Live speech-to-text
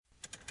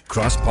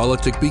Cross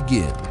Politic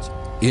begins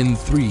in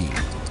 3,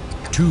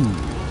 2,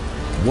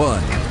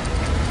 1.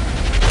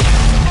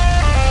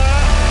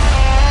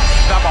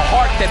 Have a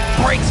heart that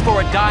breaks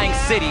for a dying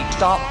city.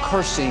 Stop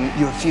cursing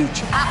your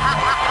future.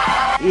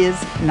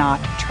 Is not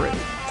true.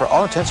 For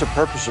all intents and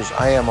purposes,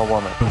 I am a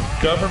woman. No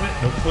government,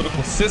 no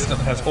political system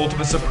has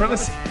ultimate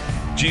supremacy.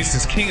 Jesus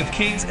is King of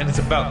Kings, and it's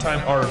about time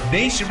our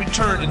nation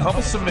return in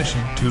humble submission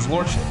to his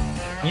lordship.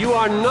 You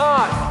are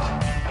not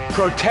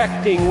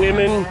protecting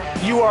women.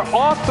 You are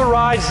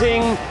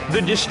authorizing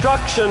the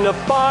destruction of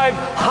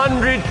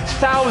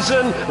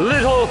 500,000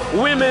 little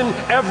women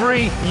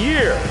every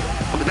year.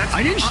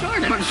 I didn't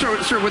start it. But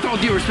sir, with all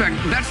due respect,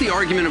 that's the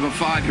argument of a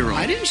 5-year-old.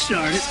 I didn't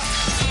start it.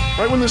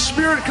 Right, when the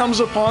Spirit comes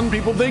upon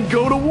people, they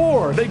go to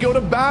war, they go to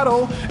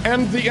battle,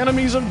 and the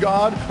enemies of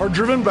God are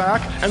driven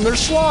back and they're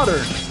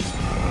slaughtered.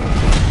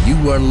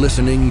 You are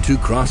listening to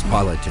Cross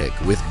Politic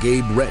with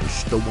Gabe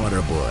Wrench, the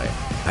Water Boy,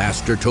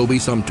 Pastor Toby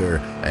Sumter,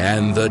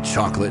 and the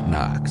Chocolate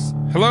Knox.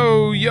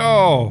 Hello,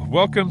 y'all.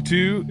 Welcome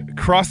to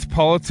Cross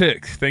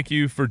Politic. Thank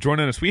you for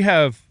joining us. We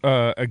have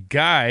a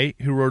guy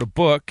who wrote a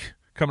book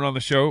coming on the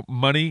show,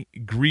 Money,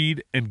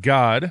 Greed, and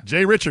God.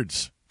 Jay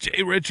Richards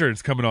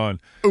coming on.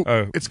 Ooh,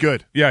 it's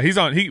good. Yeah, he's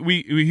on. He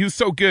was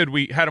so good.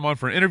 We had him on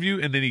for an interview,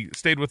 and then he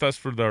stayed with us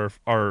for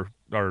our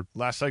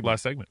last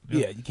segment.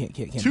 Yeah, you can't.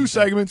 Two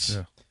segments.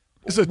 Yeah.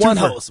 It's a one twofer.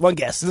 host, one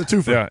guest. It's a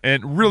twofer. Yeah,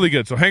 and really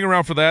good. So hang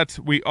around for that.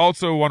 We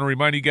also want to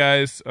remind you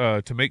guys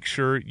to make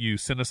sure you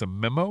send us a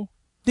memo.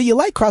 Do you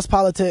like Cross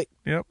Politic?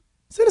 Yep.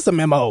 Send us a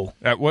memo.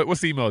 At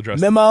what's the email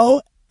address?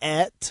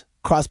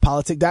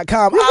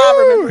 Memo@crosspolitic.com.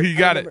 Remember. You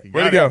got it.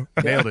 Way to go.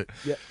 Nailed it.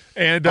 Yep.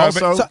 And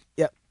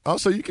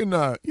also you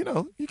can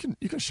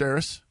you can share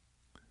us.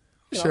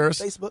 Share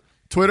us. Facebook,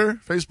 Twitter,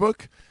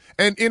 Facebook.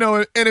 And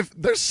if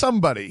there's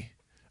somebody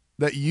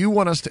that you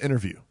want us to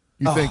interview,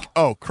 you think,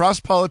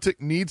 Cross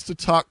Politic needs to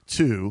talk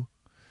to,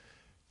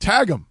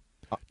 tag them.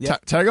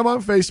 Yep. Tag them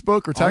on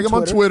Facebook or tag them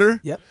on Twitter.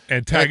 Yep.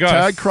 And tag us.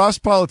 Tag Cross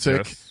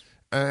Politic. Yes.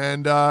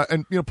 And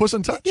put us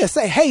in touch. Yeah,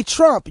 say, hey,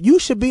 Trump, you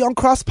should be on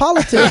Cross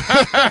Politic.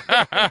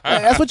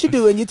 That's what you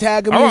do, and you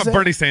tag him. I want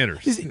Bernie Sanders.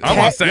 I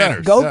want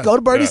Sanders. Go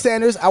to Bernie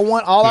Sanders. I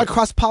want all our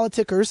Cross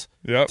Politicers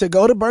to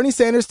go to Bernie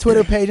Sanders'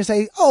 Twitter page and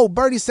say, oh,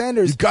 Bernie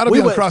Sanders. You've got to be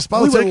on Cross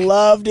Politic. We would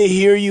love to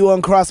hear you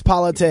on Cross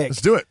Politic.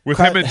 Let's do it. With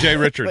him and Jay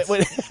Richards.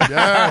 Yes.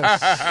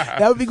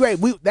 That would be great.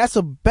 That's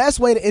the best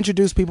way to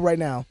introduce people right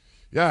now.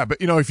 Yeah, but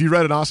if you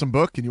read an awesome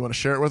book and you want to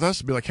share it with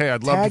us, be like, hey,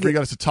 I'd love for you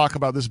guys to talk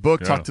about this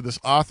book, talk to this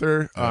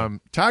author,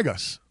 tag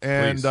us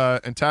and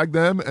tag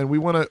them, and we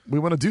want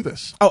to do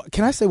this. Oh,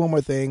 can I say one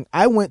more thing?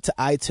 I went to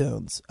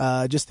iTunes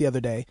just the other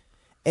day,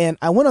 and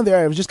I went on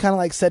there. I was just kind of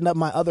like setting up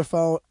my other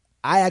phone.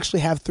 I actually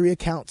have 3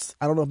 accounts.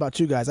 I don't know about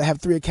you guys. I have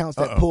 3 accounts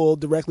that pull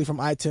directly from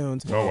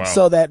iTunes,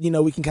 so that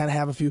we can kind of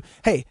have a few.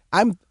 Hey,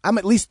 I'm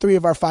at least 3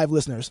 of our 5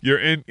 listeners. You're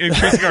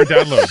increasing our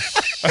downloads.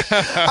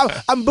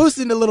 I'm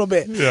boosting a little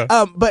bit.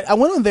 Yeah. But I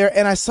went on there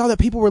and I saw that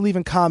people were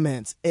leaving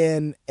comments,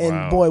 and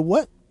boy,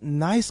 what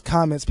nice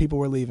comments people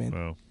were leaving.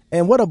 Wow.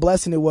 And what a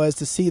blessing it was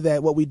to see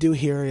that what we do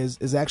here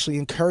is actually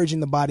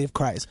encouraging the body of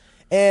Christ.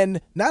 And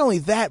not only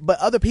that, but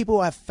other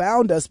people have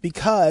found us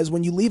because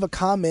when you leave a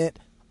comment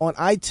on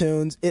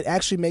iTunes, it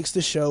actually makes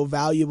the show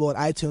valuable, and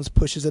iTunes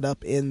pushes it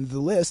up in the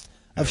list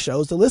of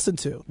shows to listen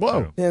to.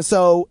 Whoa. And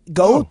so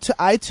go to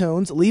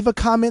iTunes, leave a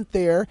comment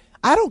there.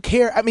 I don't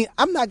care. I mean,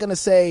 I'm not going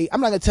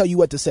to tell you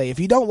what to say. If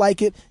you don't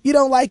like it, you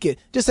don't like it.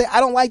 Just say, I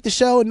don't like the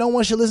show and no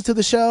one should listen to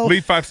the show.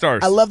 Leave 5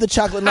 stars. I love the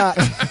Chocolate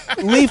Knox.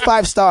 Leave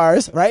 5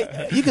 stars,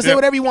 right? You can say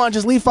whatever you want.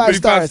 Just leave 5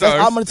 stars. That's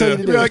all I'm going to tell you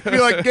to do.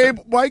 Be like, Gabe,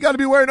 why you got to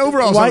be wearing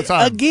overalls all the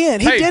time? Again,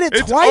 he did it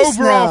it's twice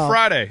overall now.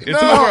 Friday. It's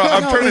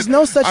No, there's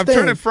no such thing. I'm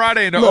turning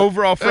Friday into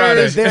overall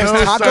Friday. There's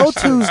Taco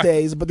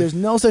Tuesdays, but there's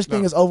no such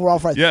thing as overall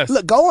Friday. Yes.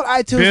 Look, go on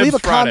iTunes, Bibs leave a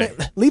Friday.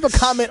 comment. Leave a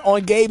comment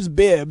on Gabe's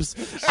bibs.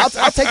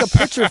 I'll take a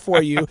picture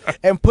for you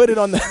and put it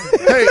on the.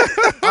 Hey,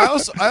 I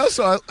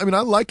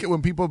like it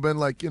when people have been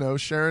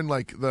sharing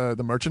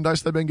the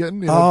merchandise they've been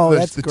getting.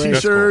 That's the great.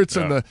 T-shirts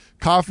That's cool. and the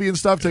coffee and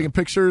stuff, taking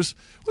pictures.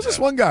 What's this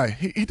one guy?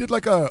 He did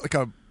like a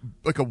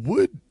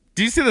wood.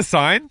 Do you see the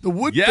sign? The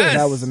wood Yes. thing.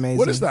 That was amazing.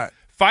 What is that?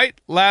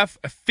 Fight, Laugh,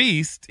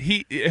 Feast.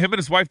 Him and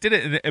his wife did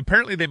it, and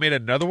apparently they made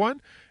another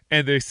one.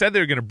 And they said they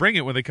were going to bring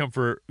it when they come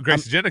for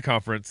Grace Agenda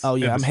Conference. Oh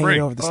yeah, in I'm the hanging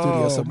spring. over the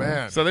studio somewhere.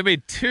 Man. So they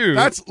made 2.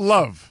 That's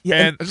love. Yeah,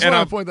 and I just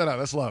want to point that out.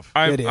 That's love.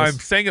 It is. I'm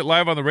saying it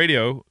live on the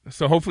radio,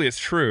 so hopefully it's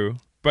true.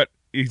 But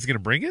he's going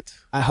to bring it?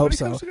 I hope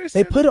so.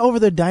 They put it over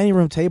their dining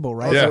room table,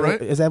 right? Yeah.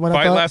 Right. Is that what I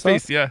Fight, thought? Laugh,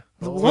 Feast, yeah.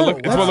 It's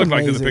what it looked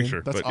like in the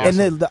picture. That's but, awesome.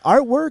 And the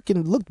artwork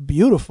looked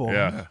beautiful.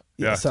 Yeah.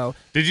 So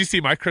did you see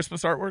my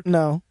Christmas artwork?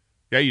 no.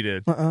 Yeah, you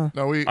did.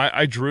 No,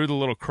 I drew the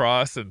little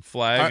cross and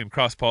flag and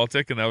cross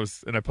politic, and I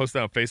posted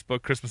that on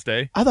Facebook Christmas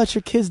Day. I thought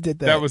your kids did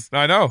that.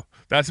 I know.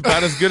 That's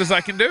about as good as I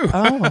can do.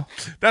 Oh.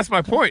 That's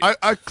my point.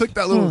 I clicked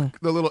that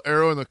the little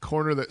arrow in the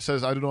corner that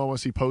says I don't want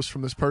to see posts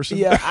from this person.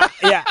 Yeah,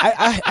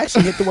 I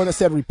actually hit the one that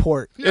said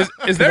report.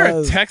 Is there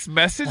a text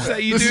message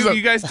that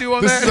you guys do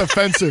on there? This is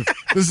offensive.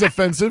 This is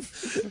offensive.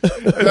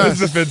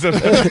 This is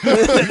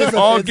offensive.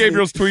 All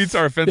Gabriel's tweets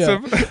are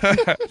offensive.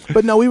 Yeah.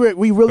 But no,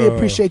 we really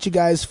appreciate you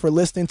guys for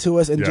listening to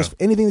us, and just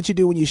anything that you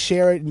do when you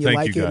share it and you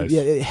like it.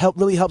 Yeah, it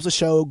really helps the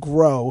show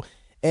grow,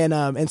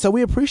 and so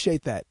we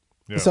appreciate that.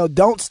 Yeah. So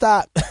don't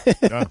stop.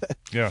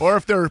 Yeah. Or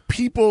if there are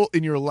people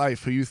in your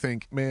life who you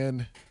think,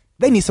 man,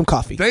 they need some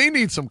coffee. They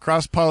need some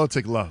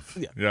cross-politic love.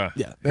 Yeah.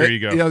 There you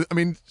go. I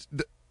mean,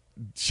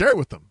 share it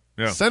with them.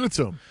 Yeah. Send it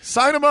to them.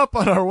 Sign them up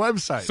on our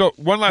website. So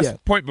one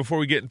last point before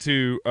we get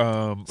into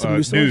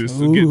news.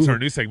 Get into our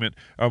news segment.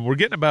 We're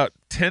getting about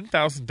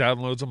 10,000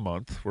 downloads a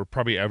month. We're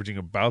probably averaging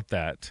about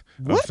that.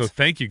 What? So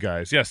thank you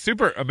guys. Yeah,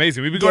 super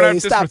amazing. We've been going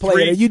after this for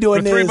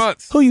 3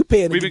 months. Who you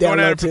paying? We've been going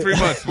at it for 3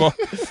 months. Well,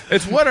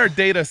 it's what our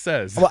data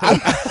says. Well,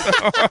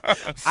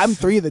 I'm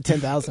 3 of the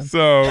 10,000.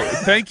 So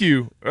thank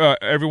you,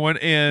 everyone.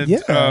 And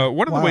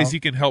one of the ways you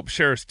can help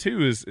share us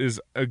too is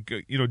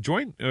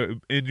join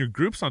in your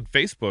groups on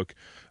Facebook.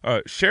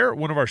 Share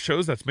one of our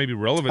shows that's maybe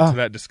relevant to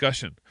that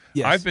discussion.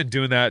 Yes. I've been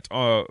doing that.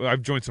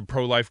 I've joined some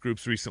pro-life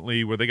groups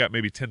recently where they got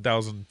maybe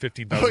 10,000,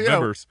 15,000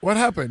 members. What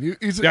happened?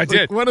 I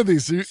did. One of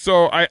these.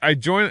 So I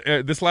joined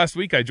this last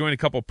week. I joined a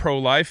couple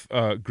pro-life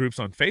groups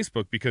on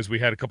Facebook because we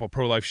had a couple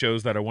pro-life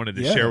shows that I wanted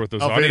to share with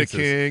those audiences.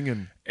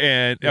 King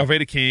and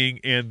Alveda King,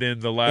 and then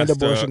the last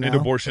End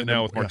Abortion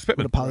Now with Mark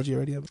Spitman. An apology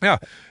already. Yeah.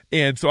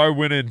 And so I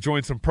went and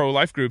joined some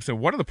pro-life groups, and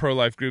one of the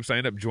pro-life groups I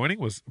ended up joining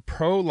was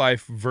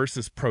pro-life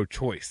versus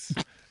pro-choice.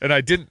 And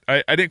I didn't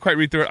quite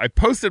read through it. I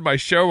posted my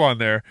show on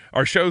there,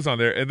 our shows on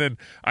there, and then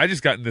I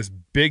just got in this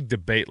big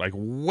debate, like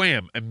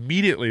wham,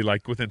 immediately,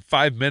 like within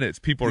 5 minutes,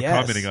 people are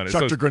commenting on it.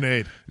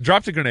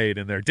 Dropped a grenade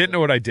in there. Didn't know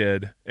what I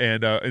did,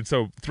 and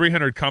so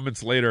 300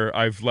 comments later,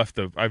 I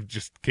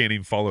just can't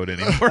even follow it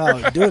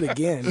anymore. Do it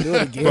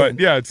again.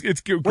 But yeah,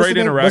 it's great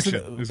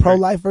interaction.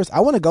 Pro-life versus. I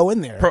want to go in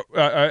there.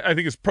 I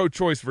think it's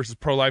pro-choice versus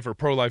pro-life, or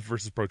pro-life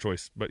versus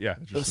pro-choice. But yeah,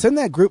 send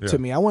that group to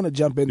me. I want to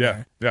jump in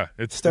there. Yeah,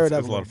 it's stir it up.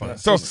 It's a lot of fun.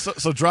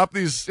 So drop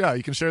these. Yeah,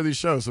 you can share these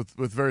shows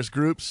with various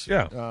groups.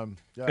 Yeah.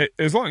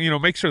 As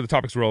long make sure the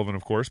topic's relevant,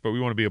 of course, but we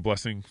want to be a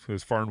blessing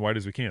as far and wide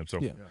as we can. So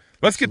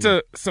let's get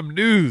to some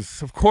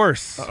news, of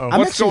course.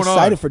 I'm actually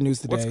excited for news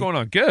today. What's going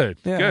on? Good.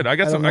 I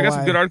got some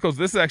good articles.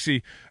 This is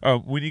actually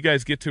when you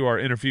guys get to our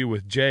interview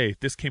with Jay,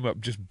 this came up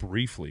just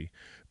briefly,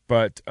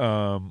 but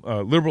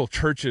liberal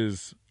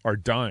churches are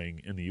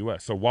dying in the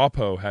U.S. So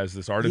WAPO has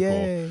this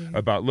article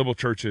about liberal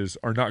churches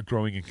are not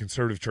growing and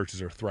conservative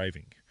churches are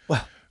thriving.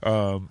 Wow.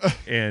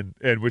 And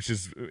which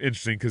is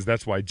interesting because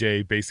that's why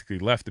Jay basically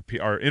left.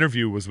 Our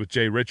interview was with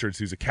Jay Richards,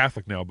 who's a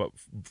Catholic now, but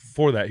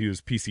before that he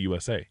was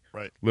PCUSA,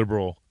 right?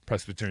 Liberal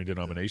Presbyterian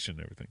denomination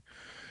and everything.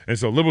 And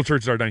so liberal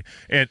churches are dying.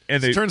 And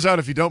it turns out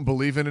if you don't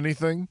believe in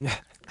anything,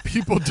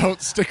 people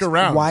don't stick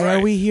around. Why are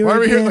we here? Why are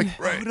we again? here?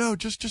 Like, no,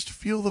 just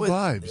feel the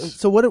vibes.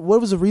 So what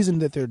was the reason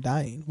that they're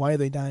dying? Why are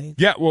they dying?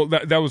 Yeah, well,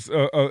 that was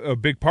a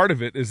big part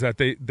of it is that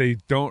they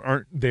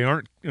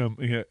aren't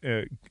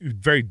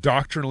very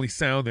doctrinally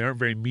sound. They aren't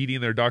very meaty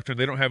in their doctrine.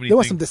 They don't have anything. They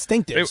want some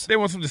distinctives. They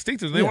want some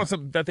distinctives. They want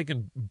something that they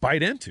can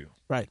bite into.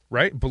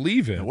 Right.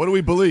 Believe in. Now, what do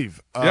we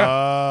believe?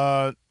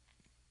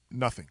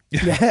 Nothing.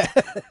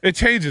 It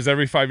changes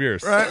every 5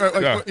 years.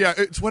 Right.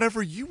 It's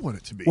whatever you want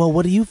it to be. Well,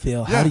 what do you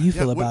feel? How do you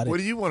feel about it? What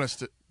do you want us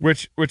to?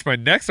 Which my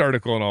next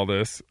article in all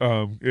this.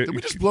 Did we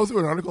just blow through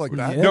an article like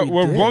that? No,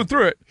 we're blowing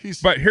through it.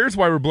 But here's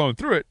why we're blowing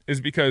through it is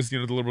because the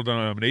liberal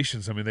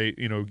denominations. I mean, they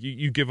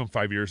you give them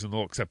 5 years and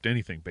they'll accept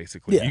anything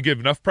basically. You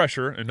give enough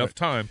pressure, enough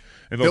time,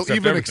 and they'll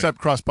even accept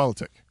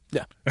cross-politic.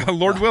 Yeah,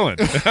 Lord willing.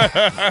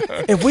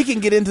 If we can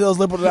get into those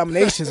liberal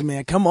denominations,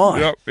 man, come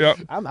on. Yep.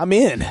 I'm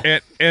in.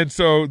 And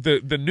so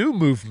the new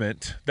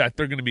movement that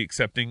they're going to be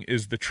accepting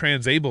is the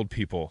transabled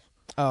people.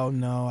 Oh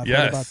no, I've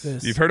heard about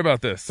this. You've heard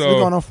about this. So it's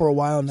been going on for a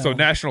while now. So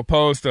National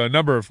Post, a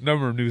number of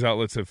news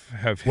outlets have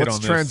hit on this. What's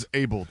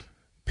transabled?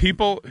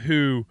 People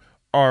who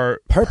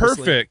are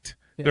perfect.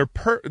 Yeah.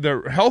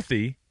 They're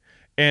healthy.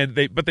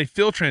 But they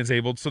feel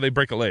transabled, so they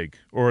break a leg,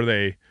 or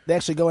they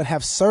actually go and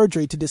have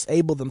surgery to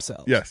disable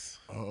themselves. Yes.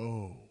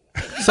 Oh.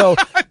 So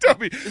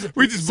we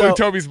just blew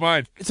Toby's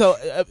mind. So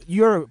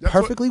you're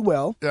perfectly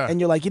well, and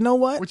you're like, you know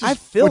what? Which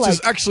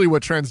is actually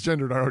what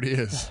transgendered already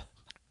is.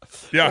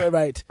 Yeah.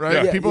 Right.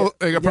 Yeah. People,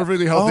 like a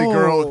perfectly healthy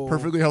girl,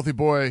 perfectly healthy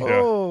boy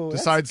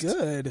decides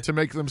to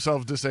make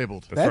themselves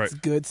disabled. That's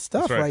good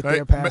stuff right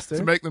there, Pastor.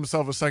 To make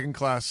themselves a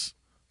second-class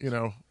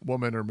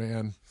woman or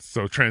man.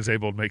 So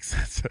transabled makes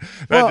sense.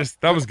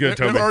 That was good,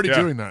 Toby. They're already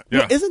doing that.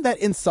 Yeah. Isn't that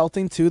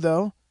insulting too,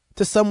 though,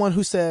 to someone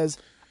who says,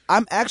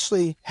 "I'm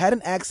actually had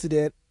an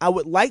accident. I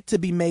would like to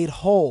be made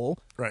whole."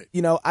 Right.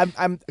 I'm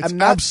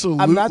not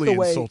absolutely I'm not the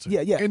way. insulting.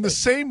 Yeah. In the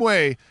same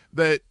way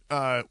that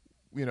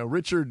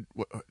Richard,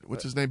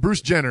 what's his name,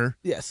 Bruce Jenner.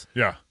 Yes.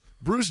 Yeah.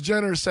 Bruce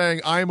Jenner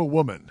saying, "I am a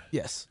woman."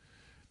 Yes.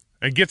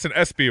 And gets an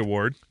ESPY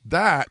award.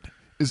 That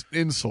is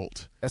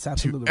insult. That's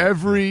absolutely to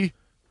every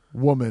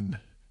woman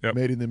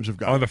made in the image of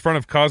God. On the front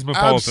of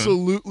Cosmopolitan.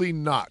 Absolutely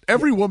not.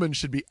 Every woman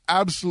should be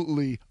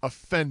absolutely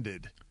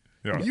offended.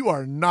 Yeah. You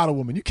are not a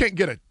woman. You can't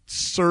get a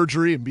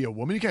surgery and be a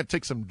woman. You can't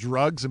take some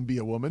drugs and be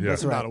a woman. Yeah.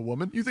 That's not a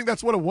woman. You think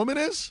that's what a woman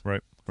is?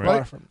 Right.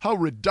 How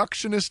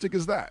reductionistic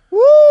is that?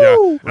 Woo!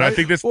 Yeah. And I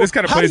think this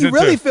kind of plays into... How do you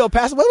really feel,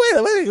 Pastor?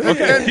 Wait.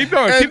 Okay, keep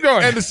going.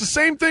 And it's the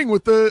same thing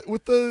with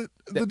the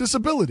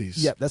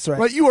disabilities. Yeah, that's right.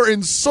 Right? You are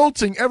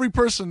insulting every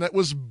person that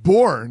was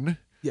born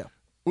Yeah.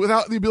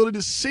 without the ability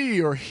to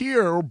see or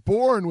hear, or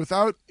born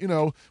without,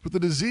 with the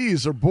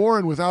disease, or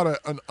born without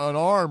an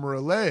arm or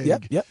a leg.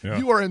 Yep. Yeah.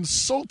 You are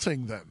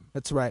insulting them.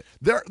 That's right.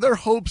 Their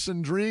hopes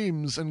and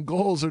dreams and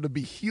goals are to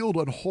be healed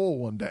and whole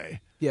one day.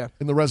 Yeah.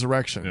 In the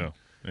resurrection. Yeah.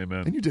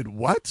 Amen. And you did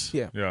what?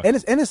 Yeah. Yeah. And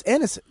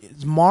it's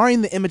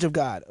marring the image of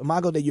God.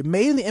 Imago Dei, you're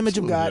made in the image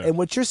of God, and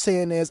what you're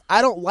saying is,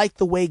 I don't like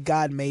the way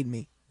God made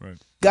me. Right.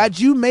 God,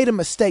 you made a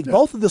mistake. Yeah.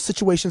 Both of those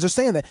situations are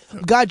saying that.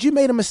 Yeah. God, you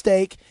made a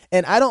mistake,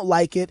 and I don't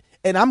like it,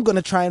 and I'm going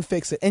to try and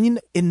fix it. And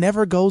it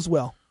never goes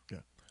well.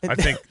 I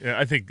think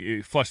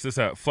flush this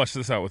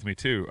out with me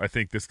too. I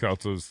think this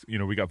also is,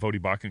 we got Vodi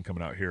Bakken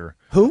coming out here.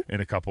 Who?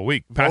 In a couple of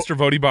weeks. Pastor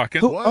Vodi Bakken.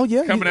 Who? Oh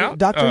yeah, coming out.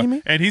 Doctor, you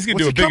mean? And he's going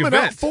to do a big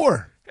event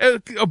for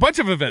a bunch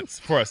of events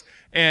for us.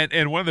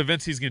 And one of the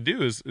events he's going to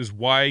do is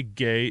why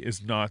gay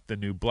is not the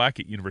new black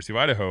at University of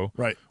Idaho.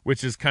 Right.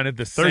 Which is kind of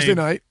the Thursday same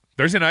night,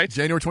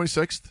 January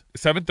 26th,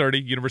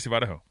 7:30, University of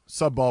Idaho.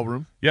 Sub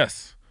ballroom.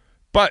 Yes.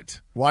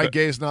 But why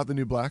gay is not the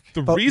new black?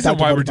 The reason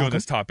why we're doing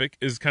this topic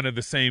is kind of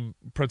the same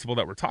principle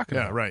that we're talking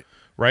about. Right.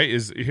 Right?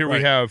 Is here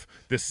we have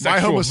this sexual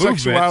My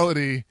homosexuality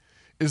movement.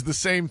 Is the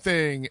same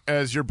thing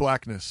as your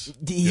blackness.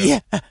 Yeah.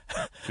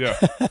 Yeah.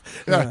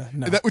 No.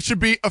 That which should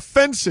be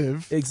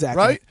offensive.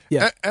 Exactly. Right?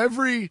 Yeah.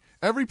 Every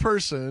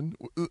person,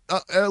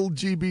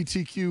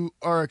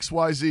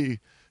 LGBTQRXYZ,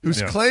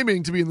 who's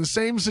claiming to be in the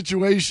same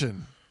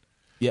situation.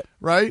 Yep.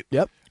 Right?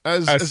 Yep.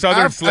 As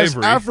Southern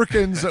slavery. As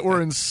Africans that were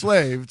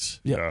enslaved,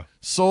 yeah.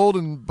 sold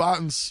and bought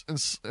and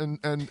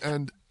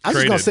I'm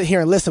just going to sit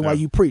here and listen while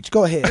you preach.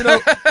 Go ahead.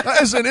 That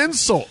is an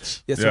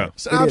insult. Yes, sir.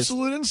 It's an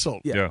absolute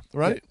insult. Yeah.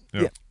 Right?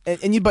 Yeah.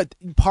 But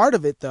part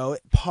of it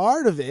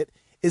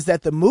is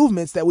that the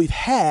movements that we've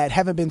had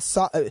haven't been,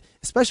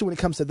 especially when it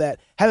comes to that,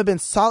 haven't been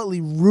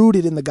solidly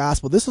rooted in the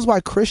gospel. This is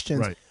why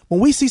Christians,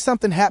 when we see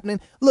something happening,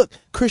 look,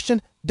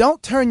 Christian,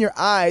 don't turn your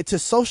eye to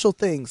social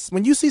things.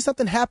 When you see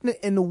something happening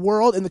in the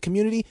world, in the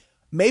community,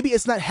 maybe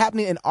it's not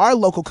happening in our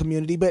local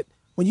community, but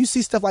when you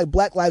see stuff like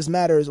Black Lives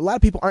Matter, a lot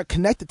of people aren't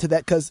connected to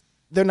that because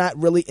they're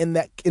not really in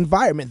that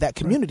environment, that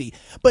community.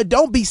 Right. But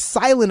don't be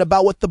silent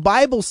about what the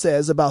Bible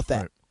says about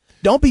that. Right.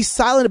 Don't be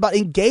silent about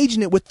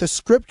engaging it with the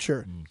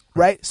scripture,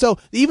 right? So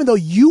even though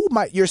you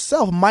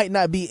yourself might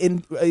not be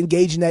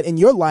engaging that in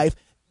your life,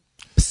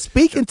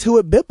 speak into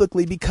it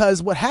biblically,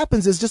 because what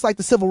happens is, just like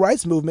the civil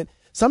rights movement,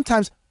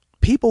 sometimes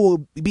people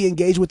will be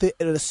engaged with it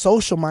in a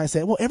social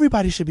mindset. Well,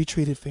 everybody should be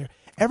treated fair.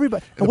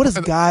 Everybody. And what does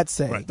God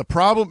say? Right. The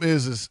problem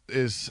is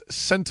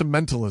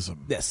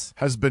sentimentalism. Yes.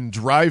 Has been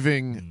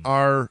driving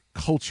our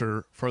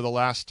culture for the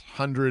last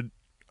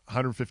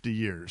 150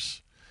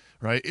 years.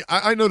 Right.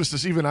 I noticed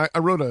this. Even I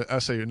wrote an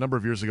essay a number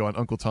of years ago on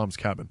Uncle Tom's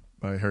Cabin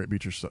by Harriet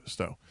Beecher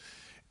Stowe.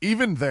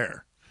 Even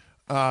there,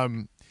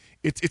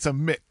 it's a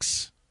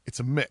mix.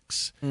 It's a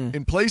mix.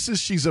 In places,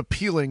 she's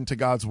appealing to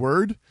God's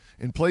word.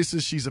 In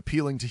places, she's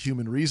appealing to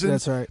human reason.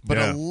 That's right. But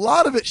a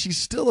lot of it, she's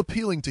still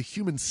appealing to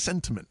human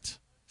sentiment.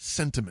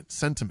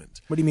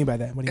 Sentiment. What do you mean by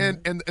that?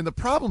 And the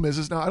problem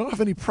is now I don't have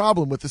any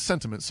problem with the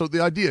sentiment. So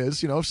the idea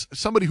is, if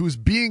somebody who's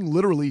being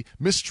literally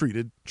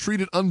mistreated,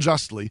 treated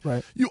unjustly,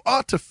 you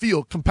ought to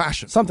feel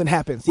compassion. Something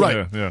happens.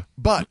 Right. Yeah.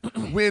 But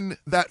when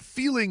that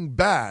feeling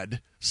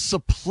bad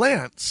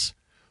supplants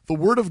the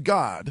word of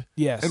God,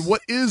 and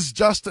what is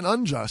just and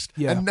unjust,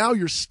 and now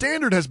your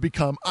standard has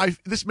become,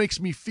 this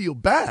makes me feel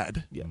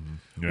bad. Yeah.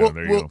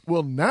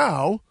 Well,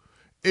 now,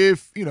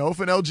 if an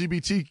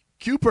LGBTQ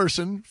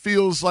person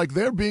feels like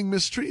they're being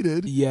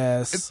mistreated,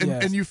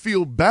 and you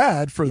feel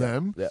bad for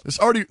them. Yep.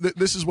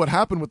 This is what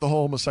happened with the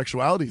whole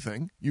homosexuality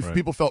thing.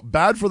 People felt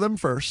bad for them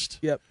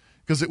first,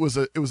 because it was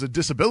a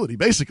disability,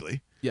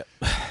 basically. Yep.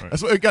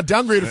 That's what it got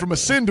downgraded from a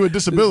sin to a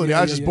disability.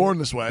 I was just born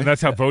this way, and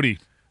that's how Vodi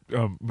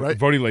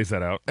lays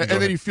that out. And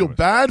then you feel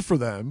bad for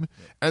them,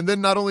 and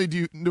then not only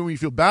do you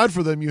feel bad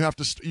for them, you have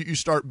to you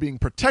start being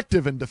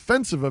protective and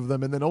defensive of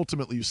them, and then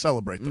ultimately you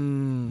celebrate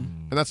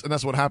them. And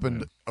that's what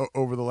happened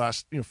over the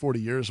last 40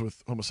 years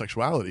with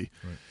homosexuality.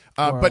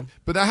 Right.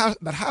 But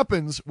that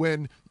happens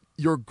when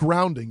your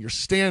grounding, your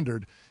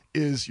standard,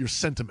 is your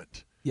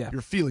sentiment. Yeah.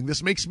 Your feeling.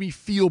 This makes me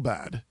feel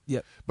bad.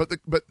 Yep. But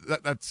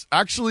that's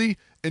actually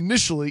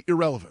initially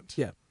irrelevant.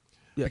 Yeah.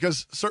 Yeah.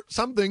 Because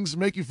some things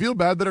make you feel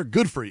bad that are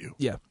good for you.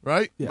 Yeah.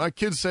 Right? Yeah. My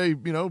kids say,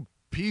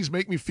 peas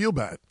make me feel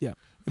bad. Yeah.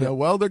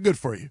 Well, they're good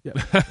for you,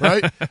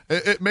 right?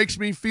 It makes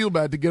me feel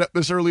bad to get up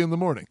this early in the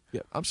morning.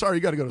 I'm sorry,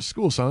 you got to go to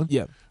school, son.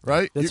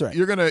 Right? That's right.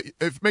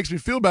 It makes me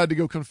feel bad to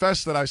go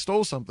confess that I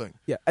stole something.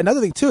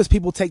 Another thing too is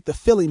people take the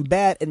feeling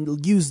bad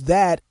and use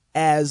that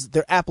as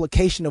their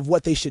application of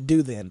what they should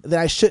do then. That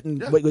I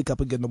shouldn't wake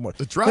up again in the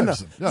morning. It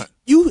drives them.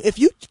 If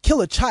you kill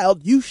a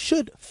child, you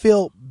should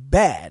feel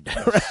bad,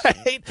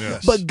 right?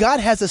 Yes. But God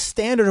has a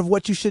standard of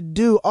what you should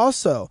do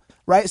also,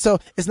 right? So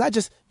it's not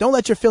just, don't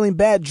let your feeling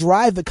bad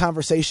drive the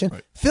conversation.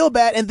 Right. Feel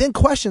bad and then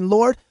question,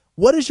 Lord,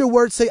 what does your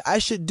word say I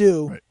should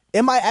do? Right.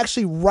 Am I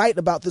actually right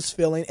about this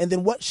feeling? And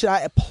then what should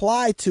I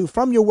apply to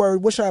from your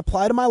word? What should I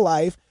apply to my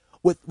life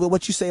with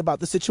what you say about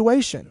the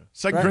situation?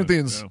 2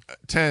 Corinthians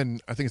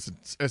 10, I think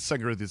it's 2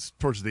 Corinthians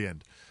towards the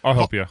end. I'll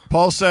help you.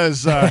 Paul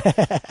says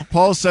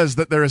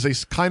that there is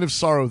a kind of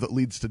sorrow that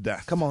leads to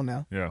death. Come on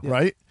now. Yeah.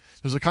 Right?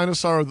 There's a kind of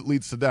sorrow that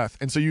leads to death.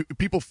 And so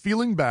people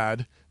feeling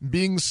bad,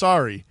 being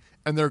sorry,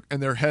 and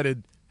they're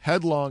headed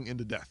headlong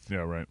into death.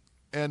 Yeah, right.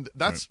 And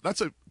that's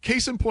a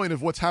case in point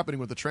of what's happening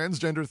with the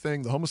transgender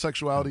thing, the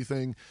homosexuality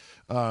thing,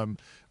 what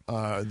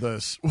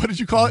did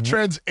you call it?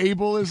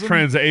 Transableism?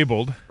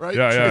 Transabled. Right?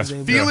 Yeah.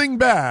 Feeling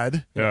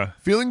bad. Yeah.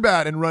 Feeling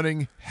bad and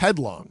running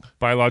headlong.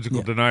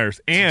 Biological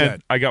deniers. And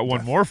Dead. I got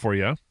one more for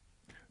you.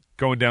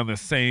 Going down the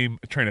same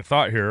train of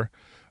thought here.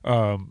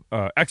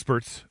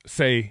 Experts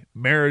say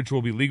marriage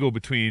will be legal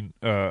between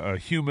a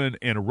human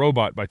and a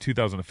robot by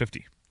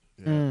 2050.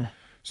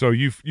 So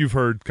you've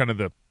heard kind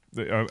of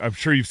I'm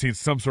sure you've seen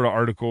some sort of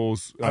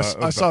articles.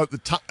 I saw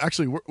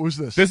actually, what was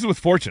this? This is with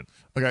Fortune.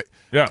 Okay.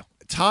 Yeah.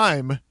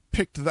 Time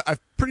picked that. I'm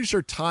pretty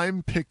sure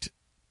Time picked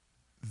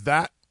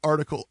that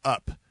article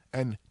up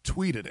and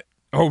tweeted it.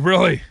 Oh,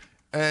 really?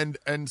 And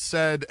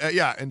said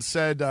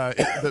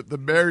the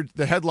marriage.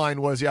 The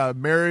headline was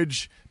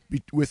marriage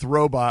with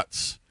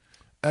robots.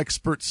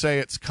 Experts say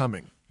it's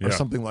coming, or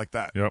something like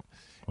that. Yep.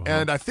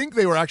 And I think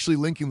they were actually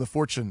linking the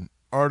Fortune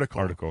article.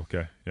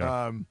 Okay.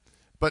 Yeah.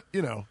 But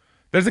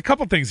there's a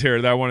couple things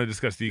here that I want to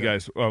discuss to you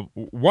guys.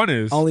 One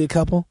is only a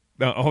couple.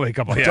 Only a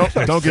couple. Yeah.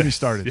 Don't get me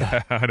started.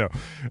 Yeah, I know.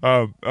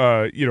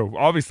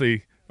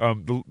 Obviously,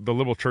 the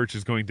liberal church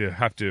is going to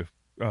have to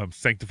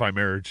sanctify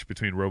marriage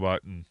between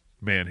robot and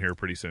man here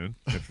pretty soon.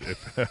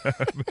 If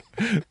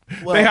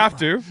they have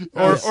to,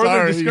 or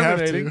they're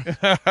discriminating.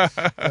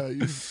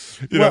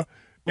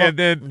 And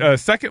then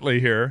secondly,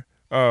 here,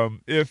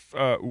 if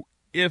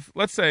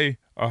let's say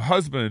a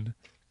husband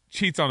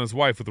cheats on his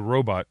wife with a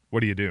robot, what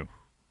do you do?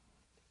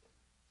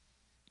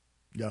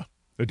 Yeah,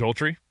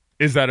 adultery.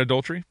 Is that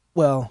adultery?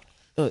 Well,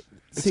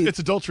 it's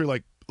adultery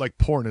like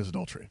porn is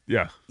adultery.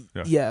 Yeah.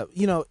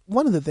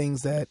 One of the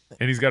things that...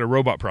 And he's got a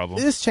robot problem.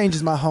 This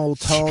changes my whole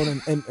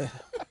tone and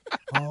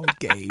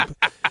Gabe.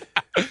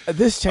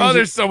 This changes...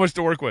 there's so much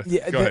to work with.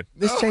 Yeah, Go ahead.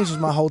 This changes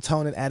my whole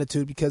tone and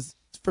attitude because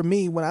for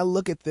me, when I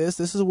look at this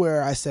is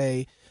where I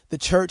say the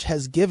church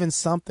has given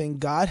something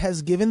God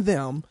has given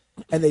them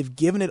and they've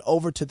given it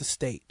over to the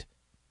state.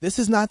 This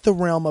is not the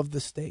realm of the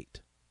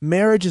state.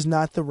 Marriage is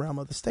not the realm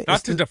of the state.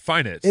 Not to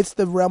define it. It's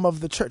the realm of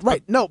the church.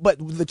 Right. No, but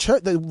the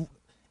church,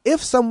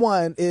 if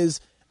someone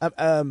is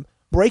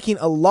breaking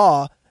a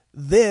law,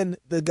 then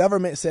the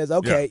government says,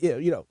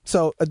 okay,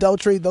 so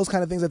adultery, those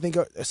kind of things I think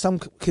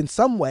can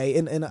some way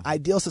in an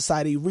ideal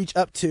society reach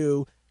up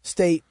to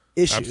state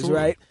issues, Absolutely.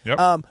 Right?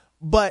 Yep.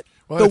 But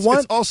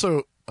it's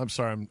also... I'm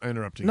sorry, I'm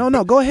interrupting.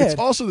 No, go ahead. It's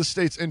also the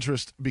state's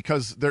interest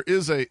because it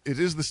is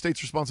the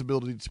state's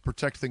responsibility to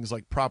protect things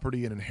like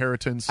property and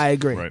inheritance. I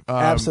agree. Right.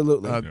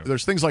 Absolutely.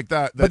 There's things like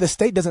that. But the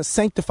state doesn't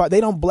sanctify.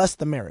 They don't bless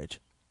the marriage.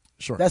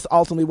 Sure. That's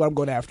ultimately what I'm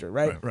going after,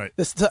 right? Right.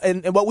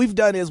 And what we've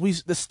done is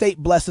the state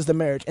blesses the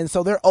marriage, and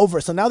so they're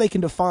over. So now they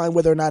can define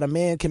whether or not a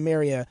man can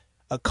marry a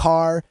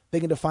car. They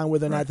can define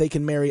whether or not they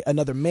can marry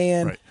another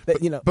man. Right.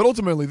 But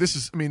ultimately, this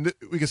is. I mean,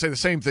 we can say the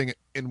same thing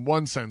in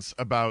one sense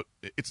about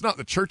it's not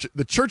the church.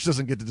 The church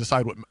doesn't get to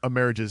decide what a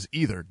marriage is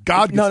either.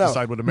 God gets to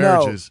decide what a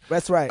marriage is.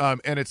 That's right.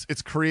 And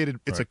it's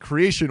created. It's a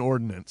creation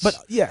ordinance. But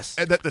yes,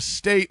 and that the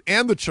state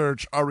and the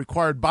church are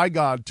required by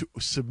God to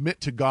submit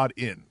to God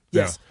in.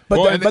 Yes, yeah.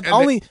 But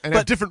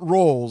have different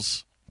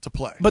roles to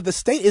play. But the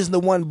state is the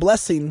one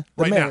blessing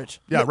the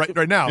marriage. Now. Yeah,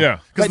 right now. Yeah.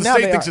 Because the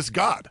state thinks it's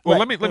God. Well,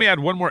 let me add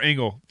one more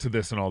angle to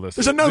this and all this.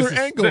 There's another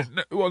angle.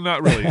 Well,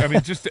 not really. I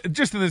mean, just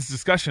in this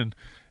discussion,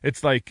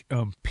 it's like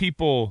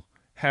people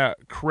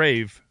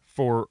crave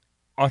for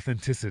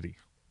authenticity,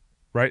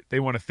 right? They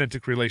want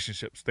authentic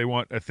relationships. They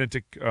want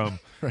authentic,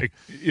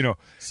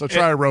 So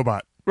try a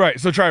robot. Right.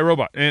 So try a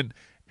robot. And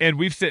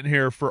we've sitting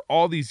here for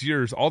all these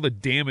years, all the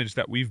damage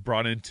that we've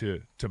brought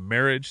into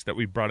marriage, that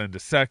we've brought into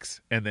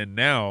sex, and then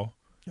now...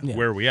 Yeah.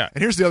 Where are we at?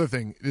 And here's the other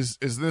thing: is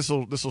this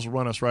will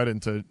run us right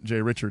into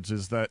Jay Richards.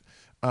 Is that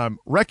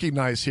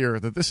recognize here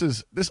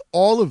that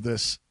all of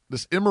this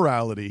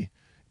immorality,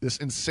 this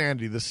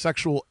insanity, this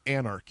sexual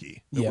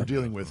anarchy that we're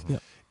dealing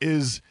with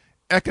is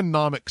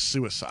economic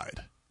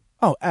suicide.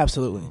 Oh,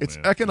 absolutely! It's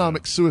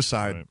economic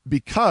suicide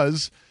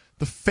because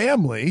the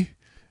family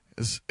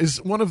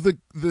is one of the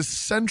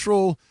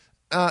central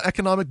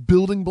economic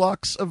building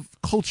blocks of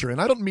culture.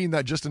 And I don't mean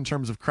that just in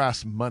terms of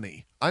crass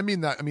money. I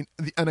mean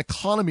an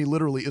economy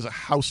literally is a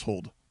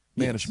household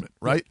management,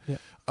 right?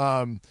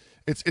 Yeah.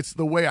 It's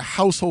the way a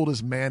household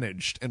is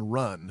managed and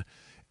run.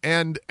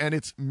 And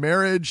it's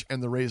marriage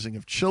and the raising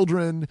of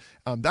children.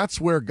 That's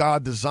where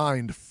God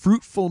designed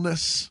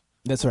fruitfulness.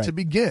 That's right. To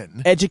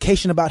begin.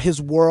 Education about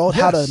his world,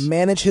 yes. How to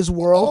manage his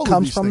world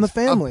comes from the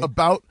family.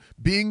 About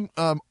being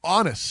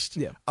honest,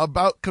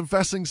 about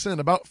confessing sin,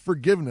 about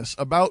forgiveness,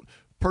 about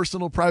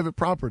personal private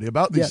property,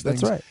 about these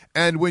things. That's right.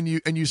 And when you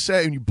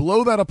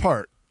blow that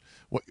apart,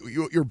 what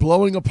you're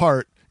blowing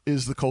apart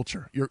is the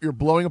culture. You're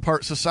blowing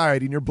apart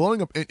society, and you're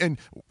blowing up. And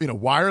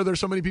why are there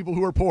so many people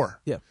who are poor?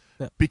 Yeah.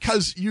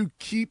 Because you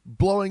keep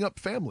blowing up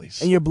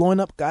families, and you're blowing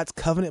up God's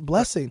covenant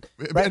blessing.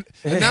 Right?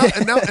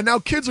 And now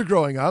kids are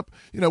growing up,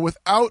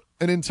 without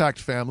an intact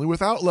family,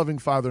 without loving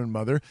father and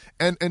mother,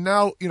 and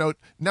now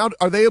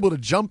are they able to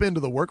jump into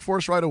the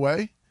workforce right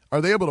away? Are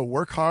they able to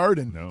work hard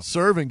and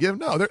serve and give?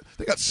 No,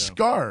 they got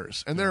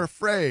scars, and they're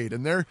afraid,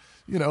 and they're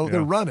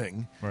they're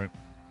running. Right.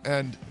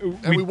 And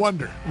we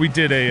wonder. We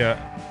did a.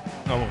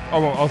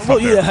 I'll stop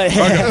there.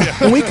 Okay.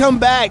 When we come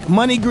back,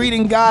 Money, Greed,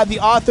 and God,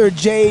 the author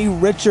Jay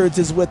Richards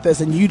is with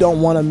us, and you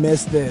don't want to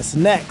miss this.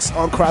 Next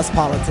on Cross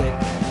Politic.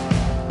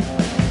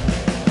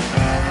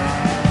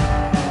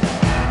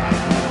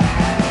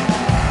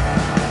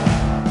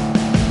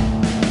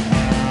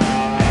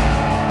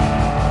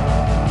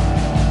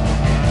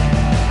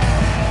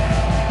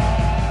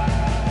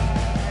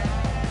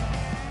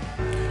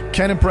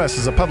 Canon Press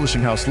is a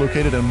publishing house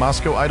located in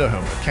Moscow, Idaho.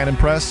 At Canon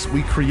Press,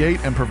 we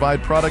create and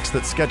provide products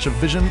that sketch a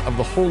vision of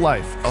the whole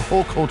life, a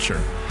whole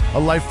culture, a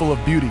life full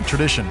of beauty,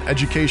 tradition,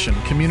 education,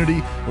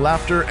 community,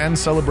 laughter, and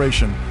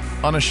celebration,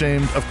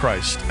 unashamed of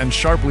Christ, and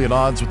sharply at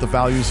odds with the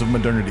values of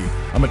modernity.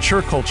 A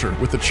mature culture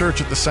with the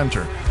church at the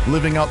center,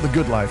 living out the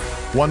good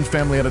life, one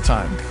family at a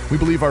time. We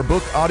believe our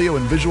book, audio,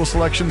 and visual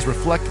selections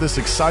reflect this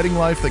exciting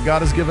life that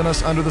God has given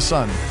us under the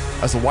sun.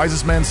 As the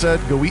wisest man said,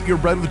 go eat your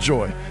bread with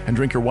joy and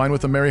drink your wine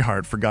with a merry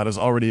heart, for God has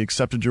already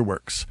accepted your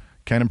works.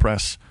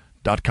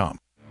 CanonPress.com.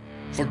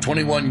 For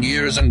 21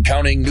 years and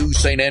counting, New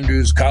St.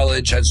 Andrews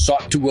College has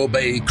sought to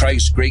obey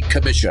Christ's Great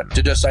Commission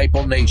to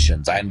disciple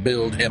nations and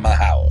build him a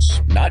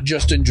house, not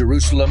just in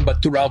Jerusalem,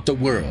 but throughout the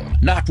world.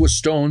 Not with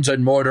stones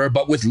and mortar,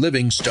 but with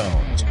living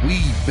stones.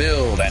 We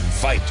build and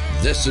fight.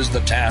 This is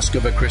the task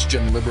of a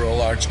Christian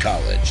liberal arts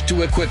college,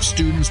 to equip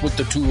students with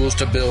the tools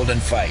to build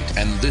and fight.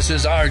 And this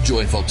is our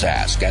joyful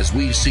task as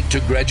we seek to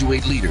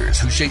graduate leaders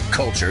who shape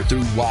culture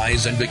through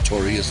wise and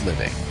victorious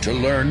living. To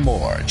learn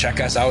more,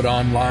 check us out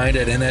online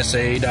at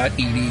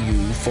nsa.edu/explore.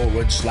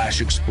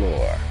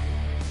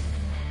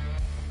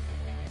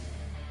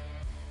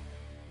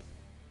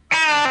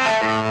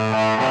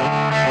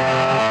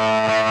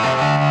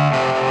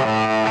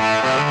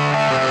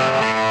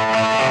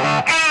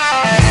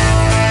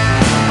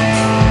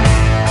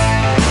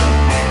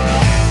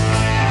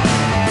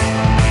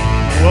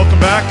 Welcome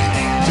back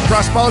to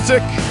Cross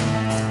Politic.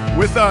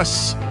 With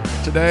us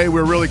today,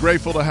 we're really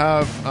grateful to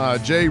have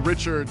Jay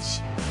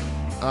Richards.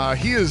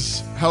 He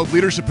has held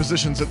leadership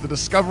positions at the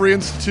Discovery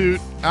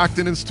Institute,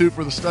 Acton Institute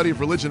for the Study of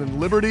Religion and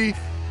Liberty,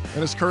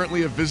 and is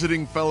currently a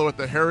visiting fellow at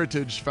the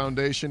Heritage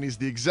Foundation. He's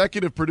the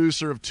executive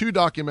producer of 2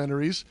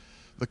 documentaries,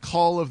 The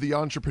Call of the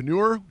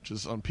Entrepreneur, which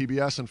is on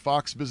PBS and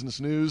Fox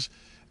Business News,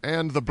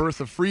 and The Birth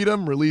of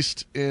Freedom,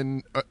 released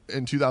in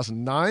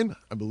 2009,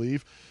 I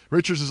believe.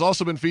 Richards has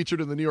also been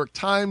featured in the New York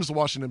Times, the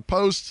Washington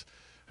Post,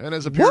 and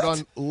has appeared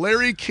on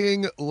Larry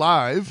King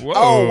Live. Whoa,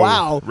 oh,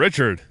 wow.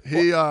 Richard.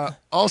 He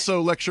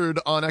also lectured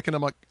on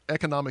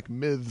economic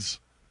myths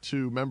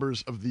to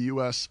members of the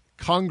U.S.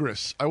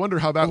 Congress. I wonder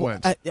how that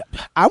went.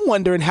 I'm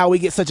wondering how we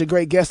get such a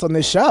great guest on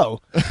this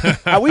show.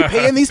 Are we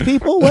paying these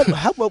people? What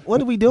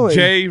are we doing?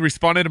 Jay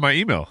responded to my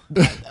email.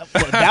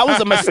 That was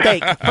a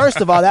mistake.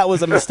 First of all, that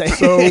was a mistake.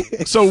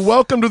 So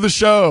welcome to the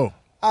show.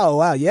 Oh,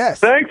 wow,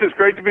 yes. Thanks. It's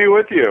great to be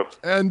with you.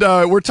 And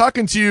we're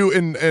talking to you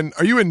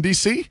are you in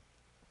D.C.?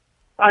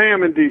 I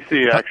am in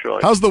D.C., actually.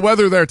 How's the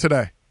weather there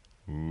today?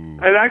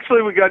 And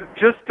actually, we got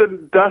just a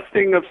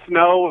dusting of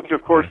snow, which,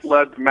 of course,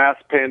 led to mass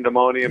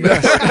pandemonium.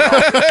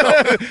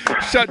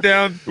 Shut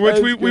down.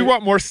 Which we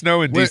want more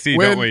snow in D.C.,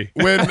 don't we?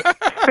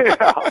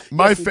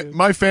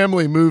 My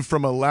family moved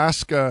from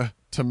Alaska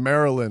to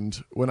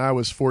Maryland when I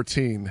was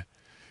 14.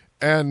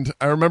 And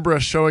I remember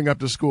us showing up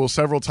to school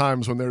several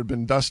times when there had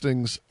been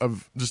dustings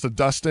of just a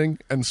dusting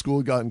and school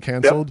had gotten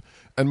canceled. Yep.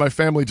 And my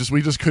family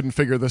we just couldn't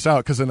figure this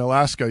out because in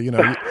Alaska,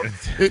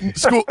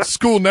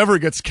 school never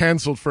gets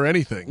canceled for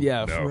anything.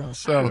 Yeah. No,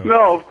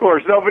 of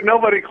course. No, but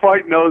nobody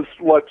quite knows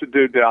what to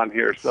do down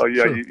here. So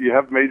yeah, sure. you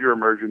have major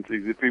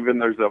emergencies if even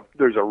there's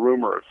a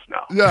rumor of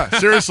snow. Yeah,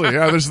 seriously.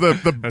 Yeah, there's the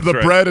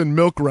right. Bread and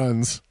milk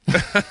runs.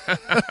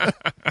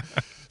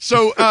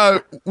 So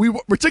we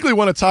particularly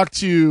want to talk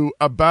to you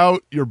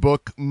about your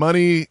book,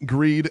 Money,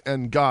 Greed,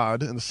 and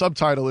God. And the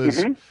subtitle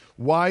is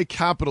Why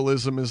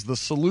Capitalism is the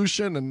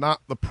Solution and Not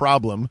the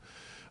Problem,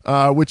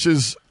 which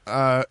is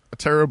a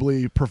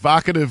terribly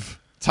provocative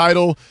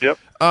title. Yep.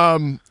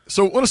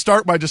 So I want to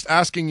start by just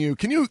asking you,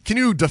 can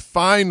you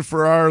define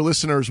for our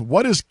listeners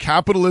what is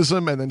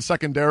capitalism, and then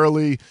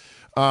secondarily,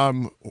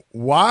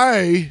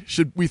 why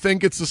should we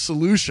think it's a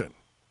solution?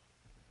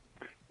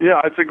 Yeah,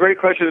 it's a great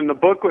question. In the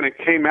book, when it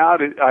came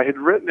out, I had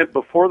written it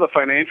before the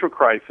financial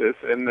crisis,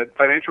 and the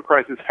financial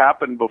crisis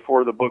happened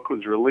before the book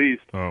was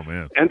released. Oh,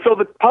 man. And so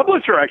the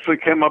publisher actually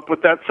came up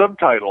with that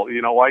subtitle,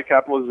 why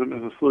capitalism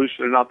is a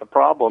solution and not the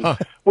problem,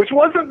 which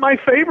wasn't my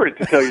favorite,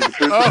 to tell you the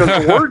truth, because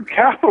the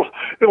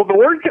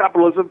word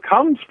capitalism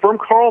comes from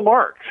Karl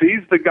Marx.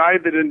 He's the guy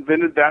that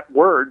invented that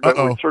word, but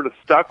we're sort of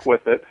stuck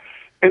with it.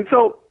 And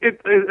so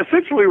it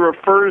essentially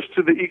refers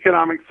to the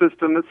economic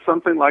system that's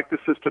something like the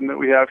system that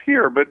we have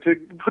here. But to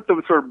put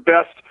the sort of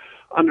best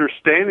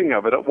understanding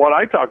of it, what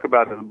I talk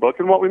about in the book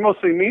and what we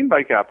mostly mean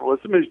by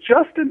capitalism is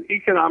just an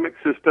economic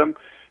system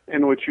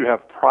in which you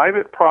have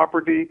private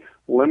property,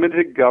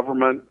 limited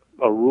government,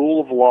 a rule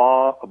of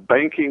law, a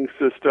banking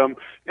system,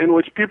 in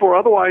which people are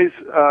otherwise,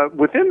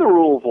 within the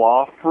rule of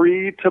law,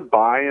 free to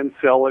buy and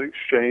sell and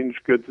exchange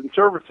goods and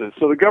services.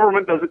 So the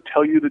government doesn't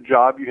tell you the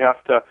job you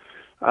have to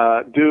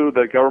do.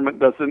 The government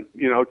doesn't,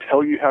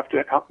 tell you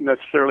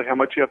necessarily how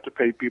much you have to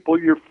pay people.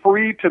 You're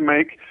free to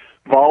make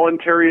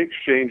voluntary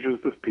exchanges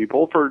with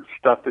people for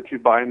stuff that you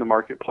buy in the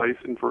marketplace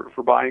and for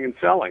buying and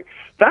selling.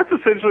 That's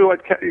essentially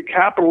what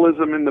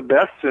capitalism in the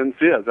best sense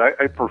is.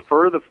 I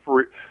prefer the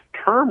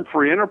term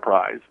free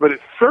enterprise, but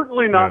it's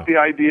certainly not the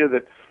idea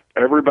that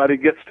everybody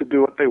gets to do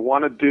what they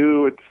want to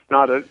do. It's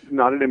not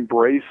an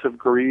embrace of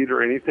greed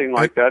or anything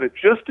like that. It's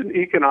just an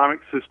economic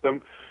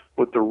system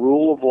with the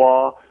rule of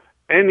law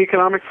and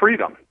economic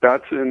freedom.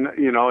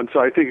 And so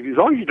I think as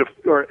long as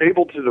you are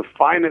able to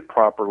define it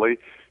properly,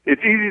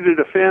 it's easy to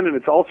defend, and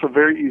it's also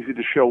very easy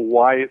to show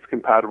why it's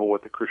compatible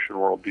with the Christian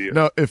worldview.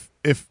 Now,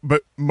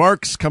 but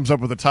Marx comes up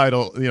with a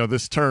title,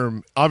 this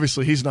term.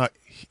 Obviously, he's not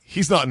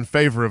in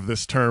favor of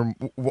this term.